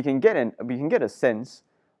because we can get a sense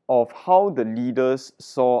of how the leaders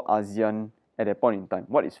saw ASEAN at that point in time,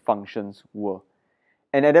 what its functions were.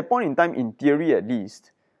 And at that point in time, in theory at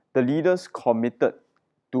least, the leaders committed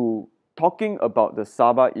to talking about the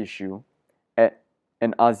Sabah issue at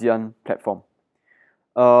an ASEAN platform.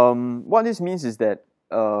 What this means is that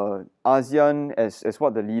ASEAN, as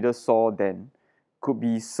what the leaders saw then, could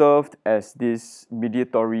be served as this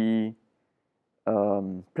mediatory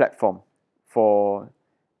platform for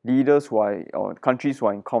leaders or countries who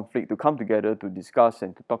are in conflict to come together to discuss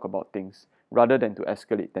and to talk about things rather than to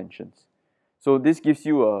escalate tensions. So this gives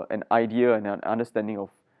you an idea and an understanding of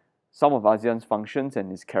some of ASEAN's functions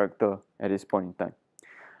and its character at this point in time.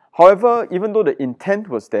 However, even though the intent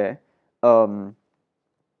was there,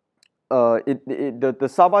 the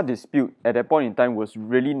Sabah dispute at that point in time was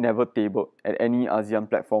really never tabled at any ASEAN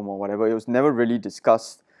platform or whatever. It was never really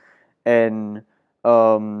discussed, and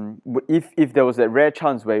if there was that rare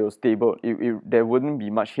chance where it was tabled, there wouldn't be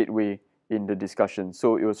much headway in the discussion.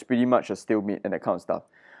 So it was pretty much a stalemate and that kind of stuff.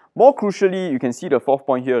 More crucially, you can see the fourth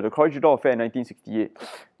point here, the Corregidor Affair in 1968.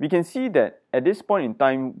 We can see that at this point in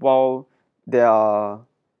time, while there are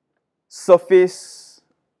surface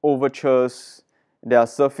overtures, there are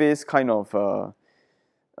surface kind of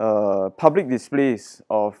public displays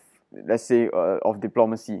of, let's say, of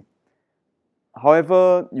diplomacy.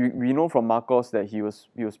 However, we know from Marcos that he was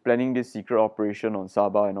planning this secret operation on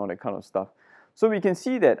Sabah and all that kind of stuff. So we can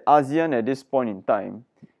see that ASEAN at this point in time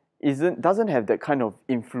doesn't have that kind of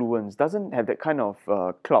influence, doesn't have that kind of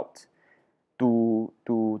clout to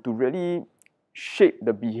really shape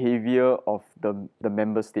the behavior of the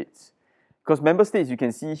member states. Because member states, you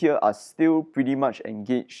can see here, are still pretty much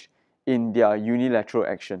engaged in their unilateral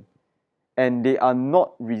action. And they are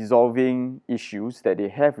not resolving issues that they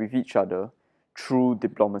have with each other through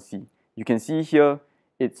diplomacy. You can see here,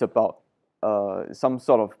 it's about some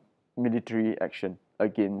sort of military action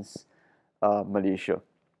against Malaysia.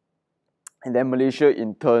 And then Malaysia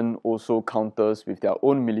in turn also counters with their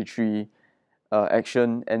own military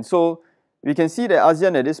action. And so we can see that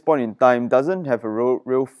ASEAN at this point in time doesn't have a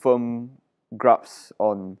real firm grasp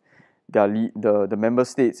on the member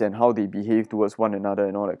states and how they behave towards one another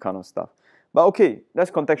and all that kind of stuff. But okay,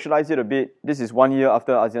 let's contextualize it a bit. This is 1 year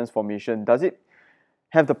after ASEAN's formation. Does it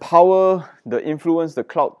have the power, the influence, the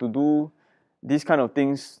clout to do these kind of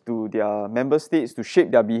things to their member states, to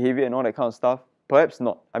shape their behavior and all that kind of stuff? Perhaps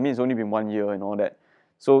not. I mean, it's only been 1 year and all that.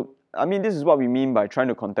 So, I mean, this is what we mean by trying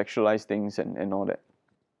to contextualize things and all that.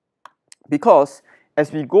 Because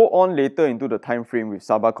as we go on later into the time frame with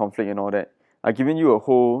Sabah conflict and all that, I've given you a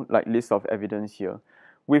whole list of evidence here.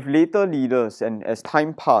 With later leaders and as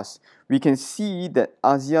time passed, we can see that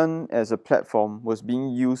ASEAN as a platform was being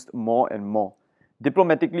used more and more.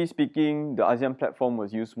 Diplomatically speaking, the ASEAN platform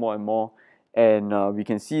was used more and more, and we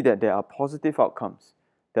can see that there are positive outcomes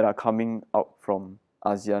that are coming out from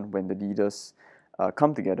ASEAN when the leaders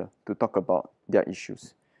come together to talk about their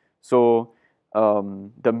issues. So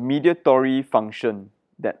the mediatory function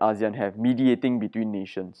that ASEAN have, mediating between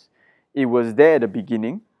nations, it was there at the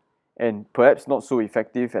beginning and perhaps not so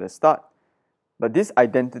effective at the start, but this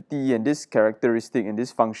identity and this characteristic and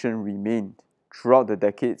this function remained throughout the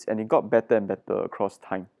decades, and it got better and better across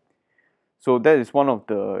time. So that is one of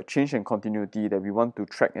the change and continuity that we want to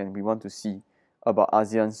track and we want to see about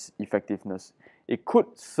ASEAN's effectiveness. It could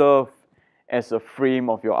serve as a frame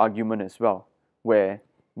of your argument as well, where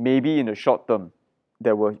maybe in the short term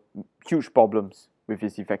there were huge problems with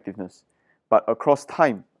its effectiveness, but across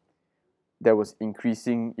time there was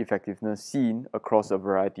increasing effectiveness seen across a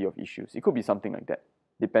variety of issues. It could be something like that,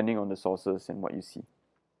 depending on the sources and what you see.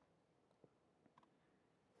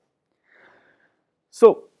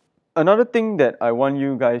 So another thing that I want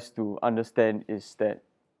you guys to understand is that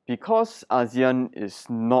because ASEAN is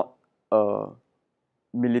not a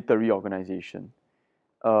military organization,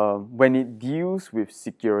 when it deals with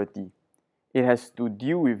security, it has to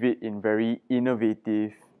deal with it in very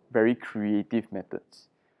innovative, very creative methods.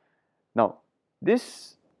 Now,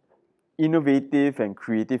 this innovative and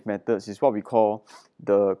creative methods is what we call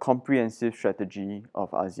the comprehensive strategy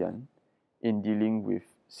of ASEAN in dealing with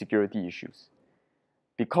security issues.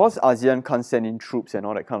 Because ASEAN can't send in troops and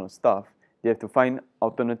all that kind of stuff, they have to find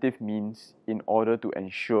alternative means in order to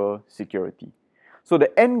ensure security. So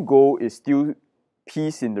the end goal is still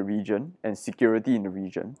peace in the region and security in the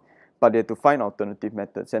region, but they have to find alternative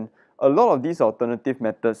methods. And a lot of these alternative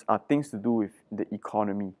methods are things to do with the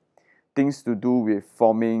economy, things to do with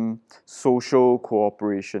forming social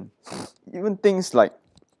cooperation, even things like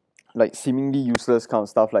seemingly useless kind of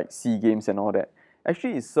stuff like SEA Games and all that.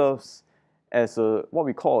 Actually, it serves as what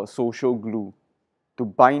we call a social glue to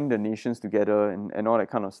bind the nations together and all that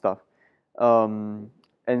kind of stuff.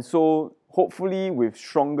 And so hopefully with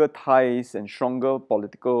stronger ties and stronger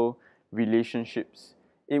political relationships,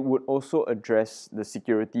 it would also address the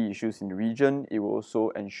security issues in the region. It will also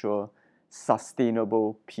ensure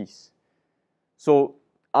sustainable peace. So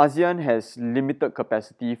ASEAN has limited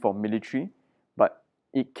capacity for military, but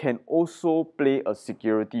it can also play a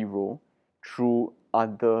security role through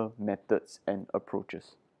other methods and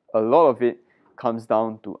approaches. A lot of it comes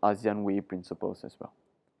down to ASEAN Way Principles as well.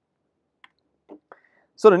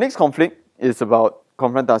 So the next conflict is about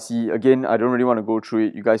confrontasi. Again, I don't really want to go through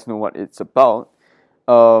it. You guys know what it's about.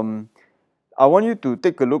 I want you to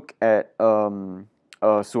take a look at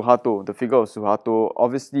Suharto, the figure of Suharto.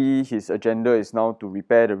 Obviously, his agenda is now to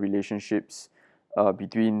repair the relationships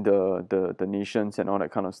between the nations and all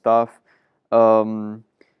that kind of stuff. Um,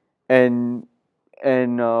 and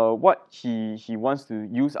what he wants to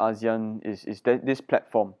use ASEAN is that this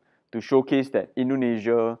platform to showcase that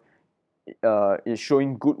Indonesia is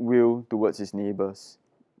showing goodwill towards its neighbors.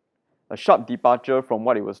 A sharp departure from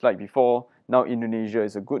what it was like before. Now Indonesia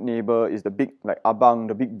is a good neighbor, is the big like abang,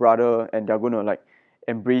 the big brother, and they're gonna like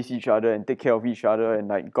embrace each other and take care of each other and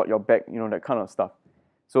like got your back, that kind of stuff.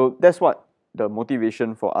 So that's what the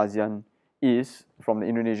motivation for ASEAN is from the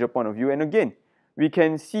Indonesia point of view. And again, we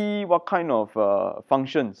can see what kind of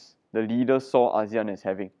functions the leaders saw ASEAN as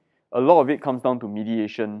having. A lot of it comes down to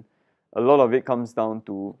mediation. A lot of it comes down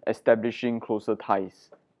to establishing closer ties,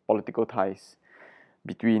 political ties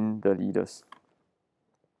between the leaders.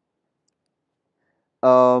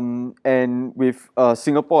 And with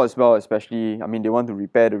Singapore as well, especially, I mean, they want to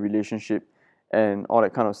repair the relationship and all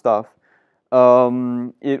that kind of stuff.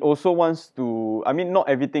 It also wants to, I mean, not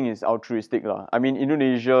everything is altruistic lah. I mean,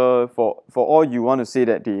 Indonesia, for all you want to say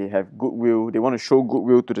that they have goodwill, they want to show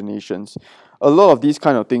goodwill to the nations, a lot of these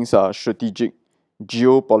kind of things are strategic,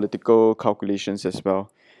 geopolitical calculations as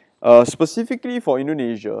well. Specifically for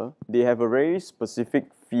Indonesia, they have a very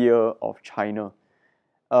specific fear of China.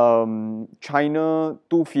 China,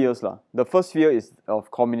 two fears lah. The first fear is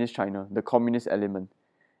of communist China, the communist element,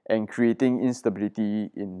 and creating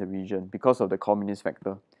instability in the region because of the communist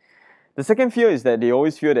factor. The second fear is that they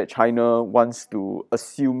always fear that China wants to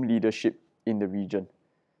assume leadership in the region.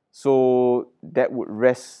 So that would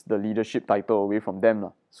wrest the leadership title away from them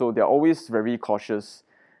lah. So they're always very cautious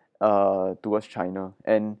towards China.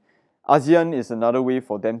 And ASEAN is another way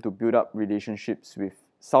for them to build up relationships with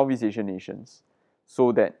Southeast Asian nations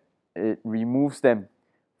so that it removes them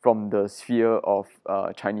from the sphere of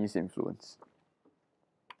Chinese influence.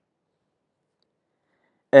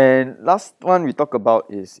 And last one we talk about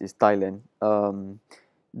is Thailand. And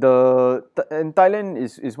Thailand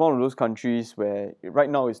is one of those countries where right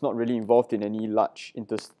now it's not really involved in any large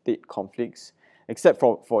interstate conflicts, except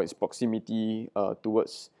for its proximity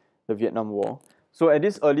towards the Vietnam War. So at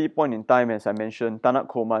this early point in time, as I mentioned, Tanak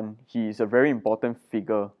Koman, he is a very important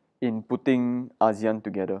figure in putting ASEAN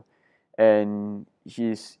together. And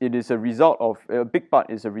it is a result of, a big part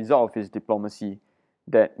is a result of his diplomacy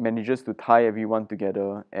that manages to tie everyone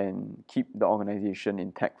together and keep the organization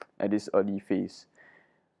intact at this early phase.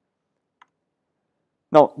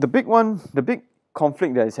 Now, the big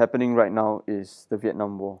conflict that is happening right now is the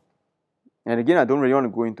Vietnam War. And again, I don't really want to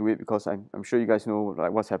go into it because I'm sure you guys know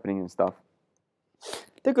like what's happening and stuff.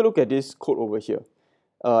 Take a look at this quote over here.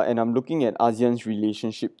 And I'm looking at ASEAN's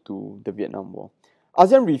relationship to the Vietnam War.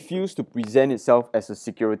 ASEAN refused to present itself as a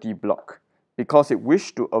security bloc because it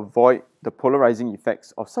wished to avoid the polarizing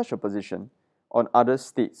effects of such a position on other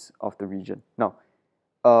states of the region. Now,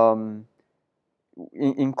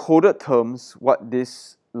 in coded terms, what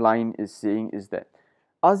this line is saying is that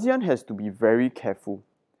ASEAN has to be very careful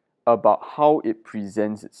about how it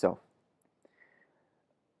presents itself.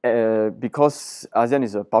 Because ASEAN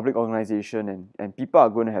is a public organization and people are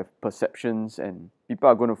going to have perceptions and people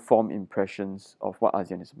are going to form impressions of what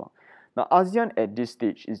ASEAN is about. Now, ASEAN at this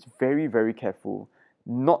stage is very, very careful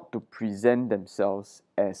not to present themselves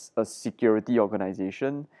as a security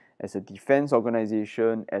organization, as a defense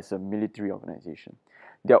organization, as a military organization.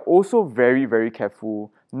 They are also very, very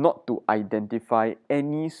careful not to identify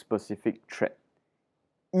any specific threat.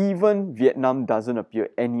 Even Vietnam doesn't appear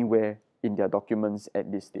anywhere in their documents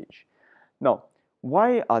at this stage. Now,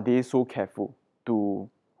 why are they so careful to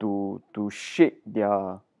shape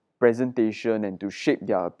their presentation and to shape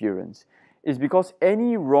their appearance? It's because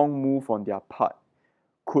any wrong move on their part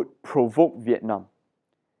could provoke Vietnam,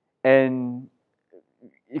 and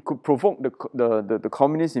it could provoke the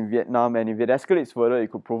communists in Vietnam, and if it escalates further,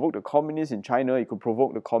 it could provoke the communists in China, it could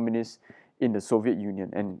provoke the communists in the Soviet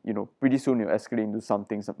Union, and pretty soon it'll escalate into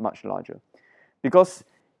something much larger. Because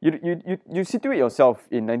you situate yourself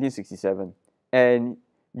in 1967 and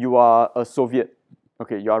you are a Soviet,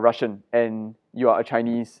 okay, you are Russian and you are a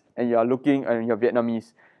Chinese and you're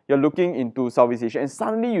Vietnamese, you're looking into Southeast Asia and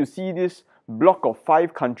suddenly you see this block of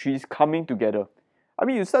 5 countries coming together. I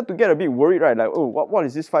mean, you start to get a bit worried, right? Like, oh, what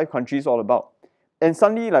is this 5 countries all about? And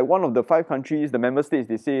suddenly, like one of the 5 countries, the member states,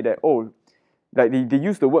 they say that, oh, like they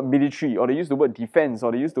use the word military or they use the word defense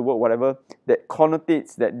or they use the word whatever that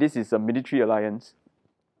connotates that this is a military alliance.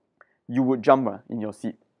 You would jump in your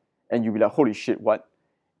seat and you'll be like, holy shit, what?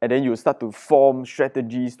 And then you'll start to form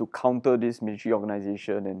strategies to counter this military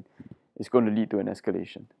organization and it's going to lead to an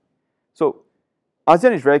escalation. So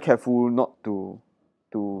ASEAN is very careful not to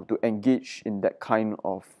engage in that kind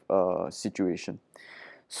of situation.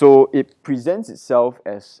 So it presents itself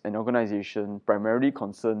as an organization primarily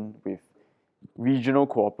concerned with regional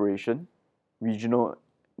cooperation, the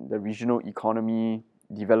regional economy,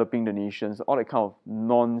 developing the nations, all that kind of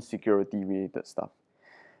non-security related stuff,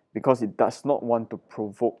 because it does not want to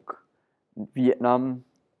provoke Vietnam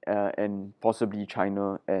and possibly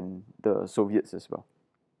China and the Soviets as well.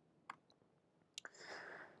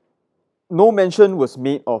 No mention was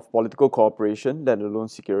made of political cooperation, let alone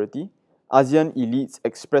security. ASEAN elites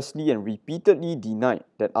expressly and repeatedly denied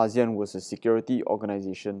that ASEAN was a security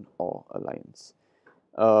organization or alliance.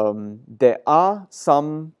 There are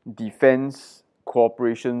some defense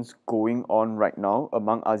cooperations going on right now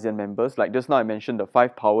among ASEAN members. Like just now I mentioned the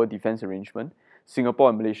 5-power defense arrangement. Singapore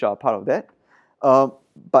and Malaysia are part of that.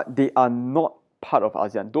 But they are not part of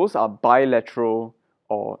ASEAN. Those are bilateral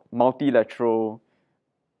or multilateral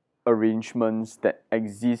arrangements that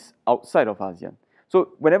exist outside of ASEAN.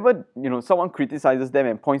 So whenever someone criticizes them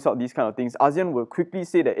and points out these kind of things, ASEAN will quickly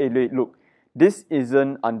say that, hey, look, this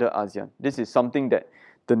isn't under ASEAN. This is something that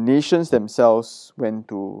the nations themselves went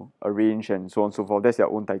to arrange and so on and so forth. That's their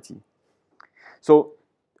own tai chi. So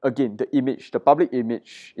again, the public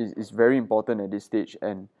image is very important at this stage,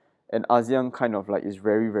 and ASEAN kind of like is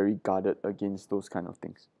very, very guarded against those kind of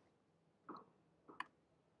things.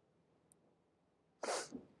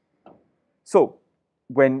 So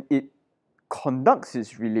when it conducts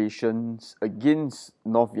its relations against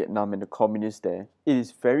North Vietnam and the communists there, it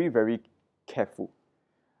is very, very careful.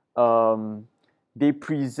 They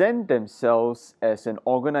present themselves as an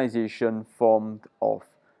organization formed of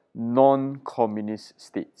non-communist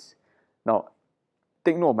states. Now,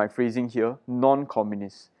 take note of my phrasing here,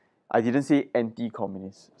 non-communist. I didn't say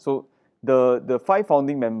anti-communist. So the 5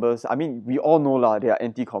 founding members, I mean, we all know they are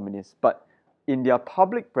anti-communist, but in their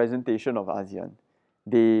public presentation of ASEAN,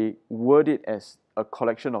 they word it as a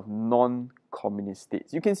collection of non-communist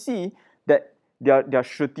states. You can see that their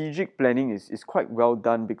strategic planning is quite well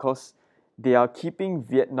done, because they are keeping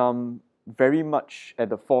Vietnam very much at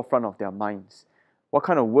the forefront of their minds. What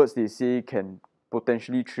kind of words they say can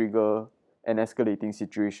potentially trigger an escalating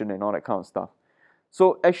situation and all that kind of stuff.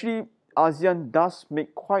 So actually, ASEAN does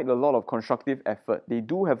make quite a lot of constructive effort. They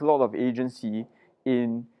do have a lot of agency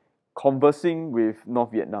in conversing with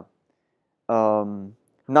North Vietnam.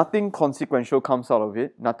 Nothing consequential comes out of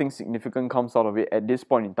it. Nothing significant comes out of it at this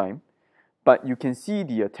point in time. But you can see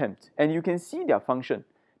the attempt, and you can see their function.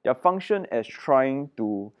 Their function as trying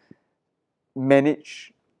to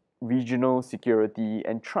manage regional security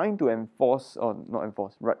and trying to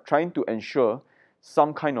trying to ensure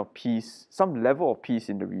some kind of peace, some level of peace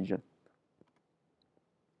in the region.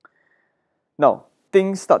 Now,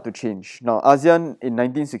 things start to change. Now, ASEAN in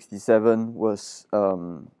 1967 was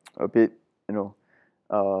a bit,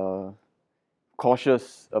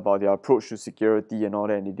 cautious about their approach to security and all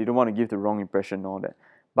that, and they didn't want to give the wrong impression and all that.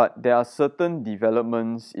 But there are certain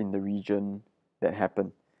developments in the region that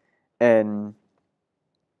happen, and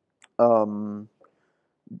I'll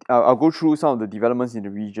go through some of the developments in the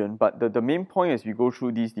region. But the main point as we go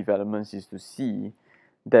through these developments is to see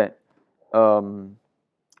that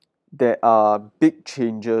there are big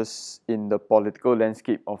changes in the political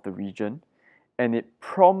landscape of the region, and it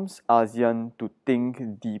prompts ASEAN to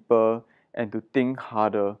think deeper and to think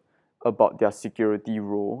harder about their security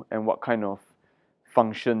role and what kind of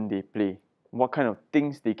function they play, what kind of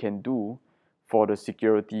things they can do for the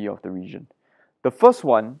security of the region. The first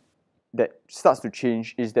one that starts to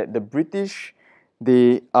change is that the British,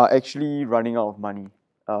 they are actually running out of money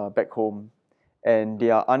back home, and they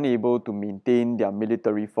are unable to maintain their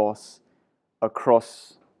military force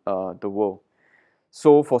across the world.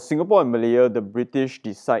 So for Singapore and Malaya, the British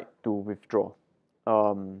decide to withdraw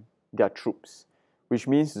their troops, which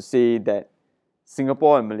means to say that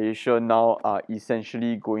Singapore and Malaysia now are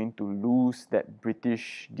essentially going to lose that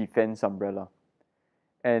British defense umbrella.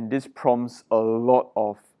 And this prompts a lot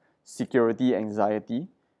of security anxiety,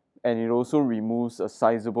 and it also removes a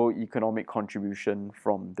sizable economic contribution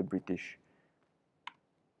from the British.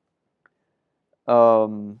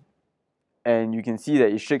 And you can see that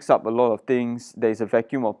it shakes up a lot of things. There is a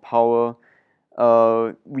vacuum of power.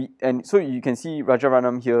 And so you can see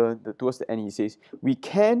Rajaratnam here, towards the end, he says, we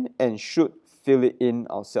can and should fill it in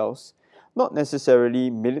ourselves, not necessarily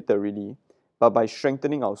militarily, but by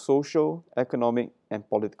strengthening our social, economic, and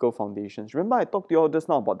political foundations. Remember I talked to you all just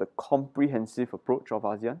now about the comprehensive approach of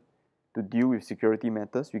ASEAN to deal with security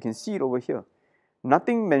matters? You can see it over here.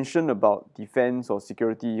 Nothing mentioned about defense or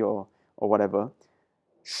security or whatever.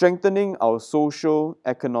 Strengthening our social,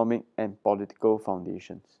 economic, and political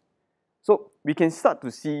foundations. So we can start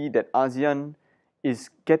to see that ASEAN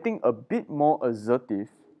is getting a bit more assertive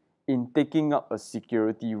in taking up a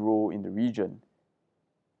security role in the region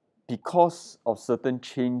because of certain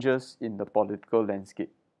changes in the political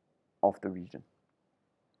landscape of the region.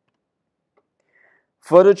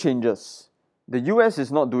 Further changes. The US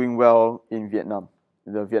is not doing well in Vietnam,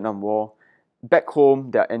 the Vietnam War. Back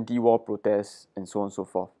home, there are anti-war protests and so on and so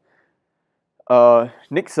forth.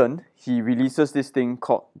 Nixon, he releases this thing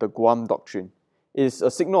called the Guam Doctrine. It is a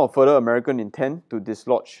signal of further American intent to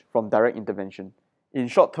dislodge from direct intervention. In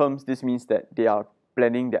short terms, this means that they are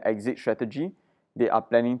planning their exit strategy. They are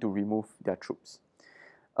planning to remove their troops.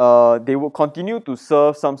 They will continue to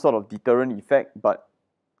serve some sort of deterrent effect, but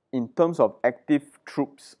in terms of active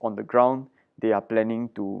troops on the ground, they are planning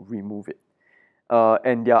to remove it.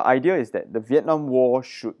 And their idea is that the Vietnam War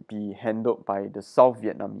should be handled by the South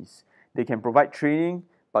Vietnamese. They can provide training,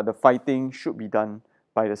 but the fighting should be done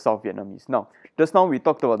by the South Vietnamese. Now, just now we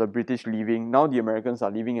talked about the British leaving. Now the Americans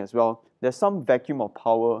are leaving as well. There's some vacuum of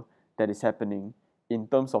power that is happening in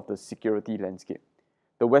terms of the security landscape.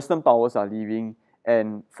 The Western powers are leaving,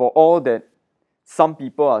 and for all that some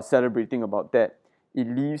people are celebrating about that, it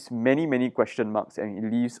leaves many, many question marks, and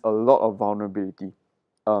it leaves a lot of vulnerability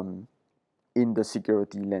in the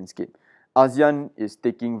security landscape. ASEAN is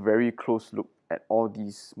taking very close look at all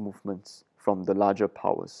these movements from the larger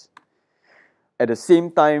powers. At the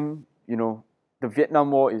same time, the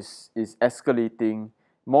Vietnam War is escalating.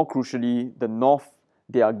 More crucially, the North,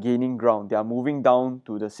 they are gaining ground. They are moving down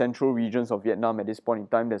to the central regions of Vietnam at this point in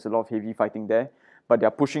time. There's a lot of heavy fighting there, but they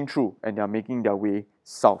are pushing through and they are making their way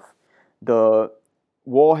south. The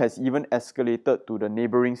war has even escalated to the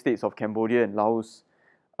neighboring states of Cambodia and Laos,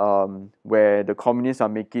 where the communists are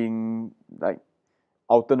making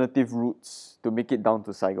alternative routes to make it down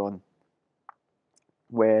to Saigon,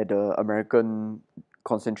 where the American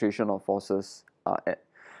concentration of forces are at.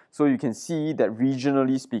 So you can see that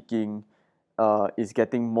regionally speaking, is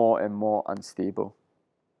getting more and more unstable.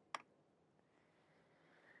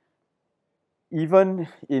 Even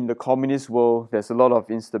in the communist world, there's a lot of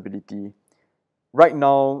instability. Right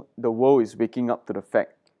now, the world is waking up to the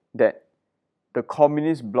fact that the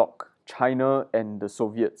communist bloc, China and the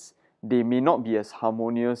Soviets, they may not be as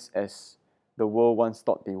harmonious as the world once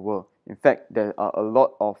thought they were. In fact, there are a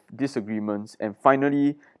lot of disagreements, and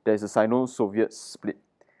finally, there's a Sino-Soviet split.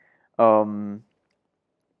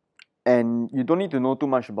 And you don't need to know too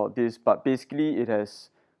much about this, but basically it has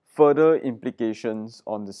further implications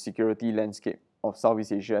on the security landscape of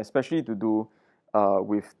Southeast Asia, especially to do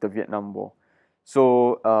with the Vietnam War.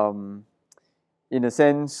 So, in a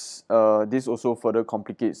sense, this also further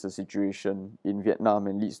complicates the situation in Vietnam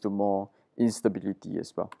and leads to more instability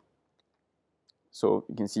as well. So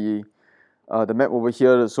you can see the map over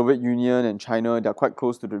here, the Soviet Union and China, they're quite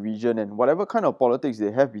close to the region, and whatever kind of politics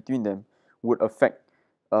they have between them would affect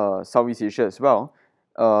Southeast Asia as well,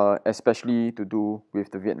 especially to do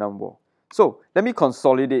with the Vietnam War. So let me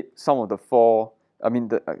consolidate the four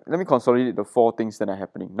things that are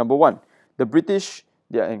happening. Number one, the British,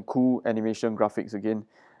 they are in cool animation graphics again.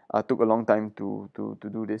 Took a long time to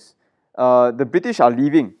do this. The British are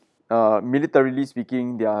leaving. Militarily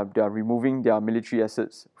speaking, they are removing their military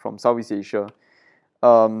assets from Southeast Asia.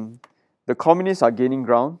 The communists are gaining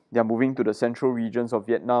ground. They are moving to the central regions of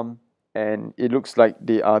Vietnam, and it looks like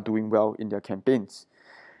they are doing well in their campaigns.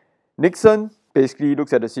 Nixon basically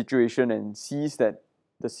looks at the situation and sees that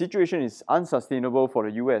the situation is unsustainable for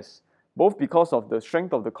the US, both because of the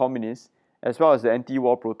strength of the communists as well as the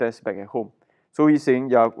anti-war protests back at home. So he's saying,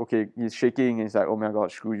 yeah, okay, he's shaking, and he's like, oh my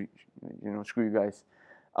God, screw you guys.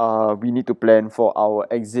 We need to plan for our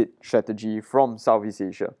exit strategy from Southeast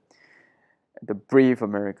Asia. The brave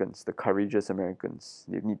Americans, the courageous Americans,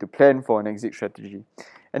 they need to plan for an exit strategy.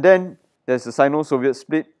 And then there's the Sino-Soviet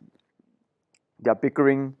split. They're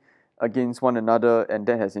bickering against one another, and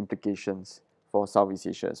that has implications for Southeast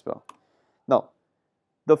Asia as well. Now,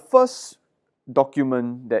 the first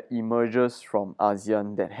document that emerges from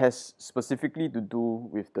ASEAN that has specifically to do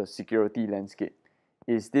with the security landscape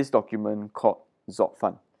is this document called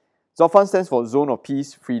ZOPFAN. ZOPFAN stands for Zone of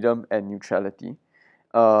Peace, Freedom and Neutrality.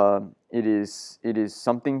 It is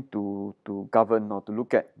something to govern or to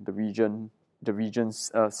look at the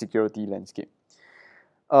region's security landscape.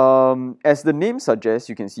 As the name suggests,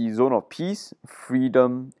 you can see Zone of Peace,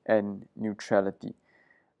 Freedom and Neutrality.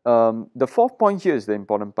 The fourth point here is the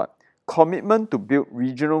important part. Commitment to build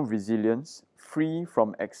regional resilience free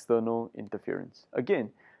from external interference. Again,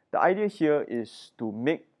 the idea here is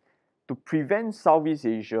to prevent Southeast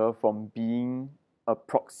Asia from being a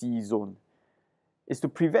proxy zone. It's to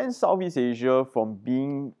prevent Southeast Asia from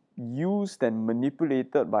being used and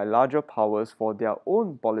manipulated by larger powers for their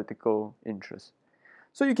own political interests.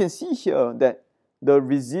 So you can see here that the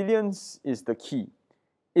resilience is the key.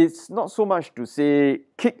 It's not so much to say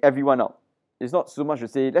kick everyone out. It's not so much to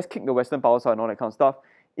say let's kick the Western powers out and all that kind of stuff.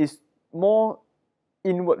 It's more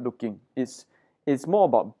inward looking. It's more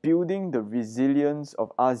about building the resilience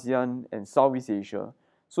of ASEAN and Southeast Asia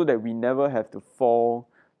so that we never have to fall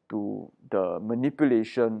to the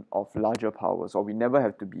manipulation of larger powers, or we never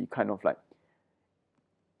have to be kind of like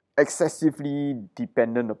excessively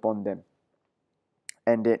dependent upon them,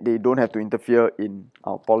 and that they don't have to interfere in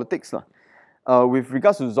our politics. With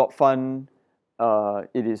regards to ZOPFAN,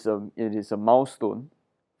 it is a milestone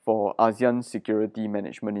for ASEAN security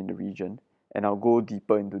management in the region, and I'll go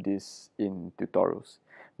deeper into this in tutorials.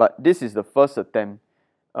 But this is the first attempt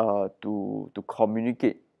to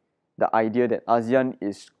communicate the idea that ASEAN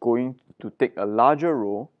is going to take a larger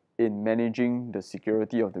role in managing the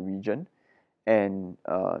security of the region, and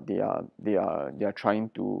they are trying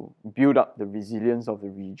to build up the resilience of the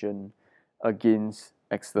region against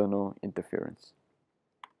external interference.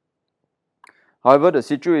 However, the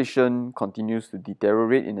situation continues to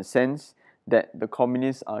deteriorate in the sense that the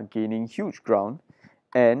communists are gaining huge ground,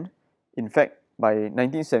 and in fact, by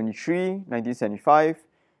 1973, 1975,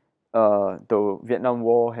 the Vietnam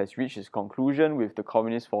War has reached its conclusion with the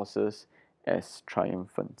communist forces as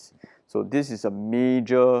triumphant. So this is a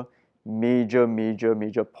major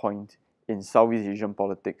point in Southeast Asian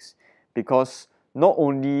politics, because not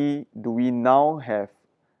only do we now have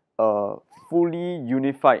a fully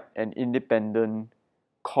unified and independent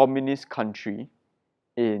communist country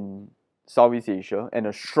in Southeast Asia, and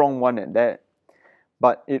a strong one at that,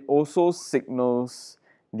 but it also signals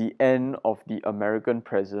the end of the American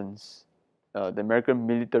presence, the American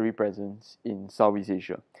military presence in Southeast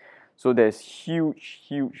Asia. So there's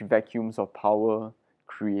huge vacuums of power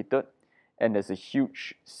created, and there's a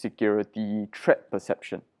huge security threat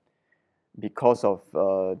perception because of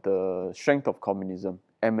the strength of communism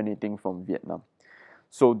emanating from Vietnam.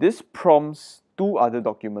 So this prompts two other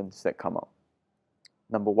documents that come out.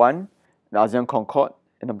 Number one, the ASEAN Concord,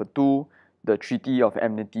 and number two, the Treaty of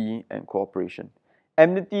Amity and Cooperation.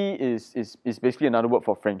 Amity is basically another word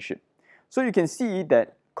for friendship. So you can see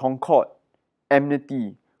that Concord,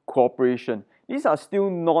 amity, cooperation, these are still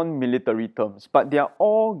non-military terms, but they are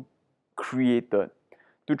all created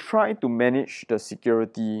to try to manage the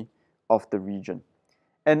security of the region.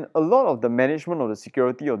 And a lot of the management of the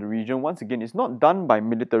security of the region, once again, is not done by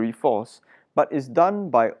military force, but is done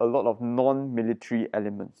by a lot of non-military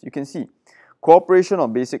elements. You can see cooperation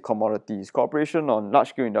on basic commodities, cooperation on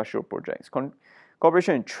large-scale industrial projects,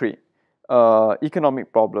 cooperation in trade,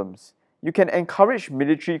 economic problems. You can encourage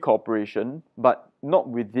military cooperation, but not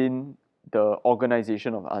within the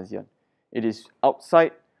organization of ASEAN. It is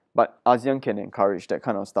outside, but ASEAN can encourage that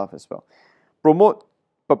kind of stuff as well. Promote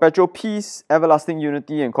perpetual peace, everlasting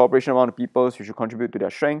unity, and cooperation among the peoples who should contribute to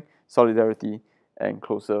their strength, solidarity, and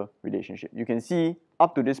closer relationship. You can see,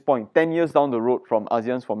 up to this point, 10 years down the road from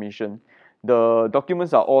ASEAN's formation, the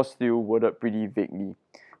documents are all still worded pretty vaguely.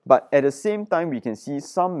 But at the same time, we can see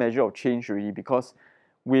some measure of change already, because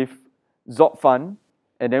with ZOPFAN,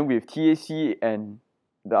 and then with TAC and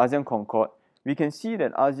the ASEAN Concord, we can see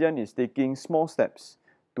that ASEAN is taking small steps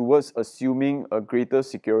towards assuming a greater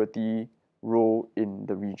security role in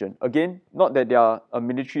the region. Again, not that they are a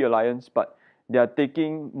military alliance, but they are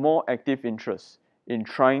taking more active interest in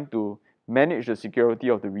trying to manage the security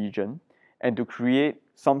of the region and to create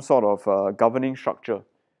some sort of governing structure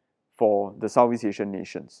for the Southeast Asian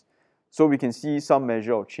nations. So we can see some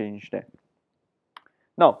measure of change there.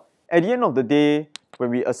 Now, at the end of the day, when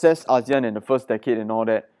we assess ASEAN in the first decade and all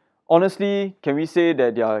that, honestly, can we say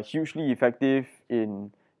that they are hugely effective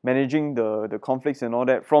in managing the conflicts and all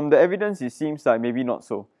that? From the evidence, it seems like maybe not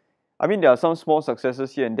so. I mean, there are some small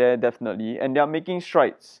successes here and there, definitely, and they are making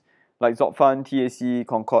strides, like ZOPFAN, TAC,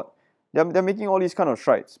 Concord. They're making all these kind of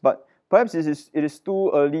strides, but perhaps it is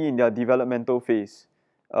too early in their developmental phase.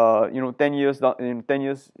 10 years down, in 10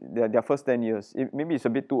 years, their first 10 years, maybe it's a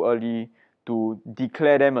bit too early to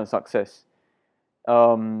declare them a success.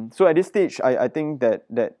 So at this stage, I think that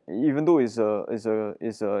even though it's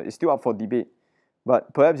still up for debate,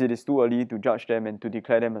 but perhaps it is too early to judge them and to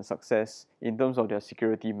declare them a success in terms of their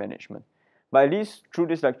security management. But at least through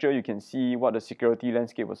this lecture, you can see what the security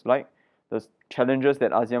landscape was like, the challenges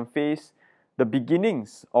that ASEAN faced, the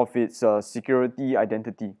beginnings of its security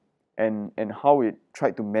identity, and how it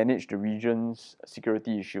tried to manage the region's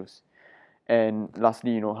security issues. And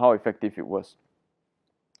lastly, how effective it was.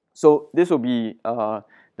 So this will be the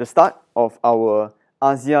start of our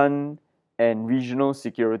ASEAN and regional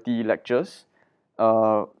security lectures.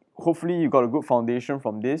 Hopefully you got a good foundation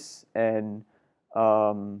from this, and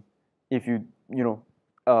if you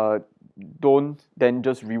don't, then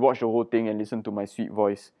just rewatch the whole thing and listen to my sweet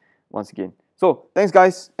voice once again. So thanks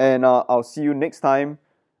guys, and I'll see you next time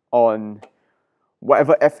on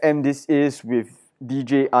whatever FM this is with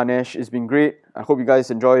DJ Anesh. It's been great. I hope you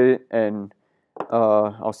guys enjoyed it, and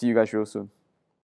I'll see you guys real soon.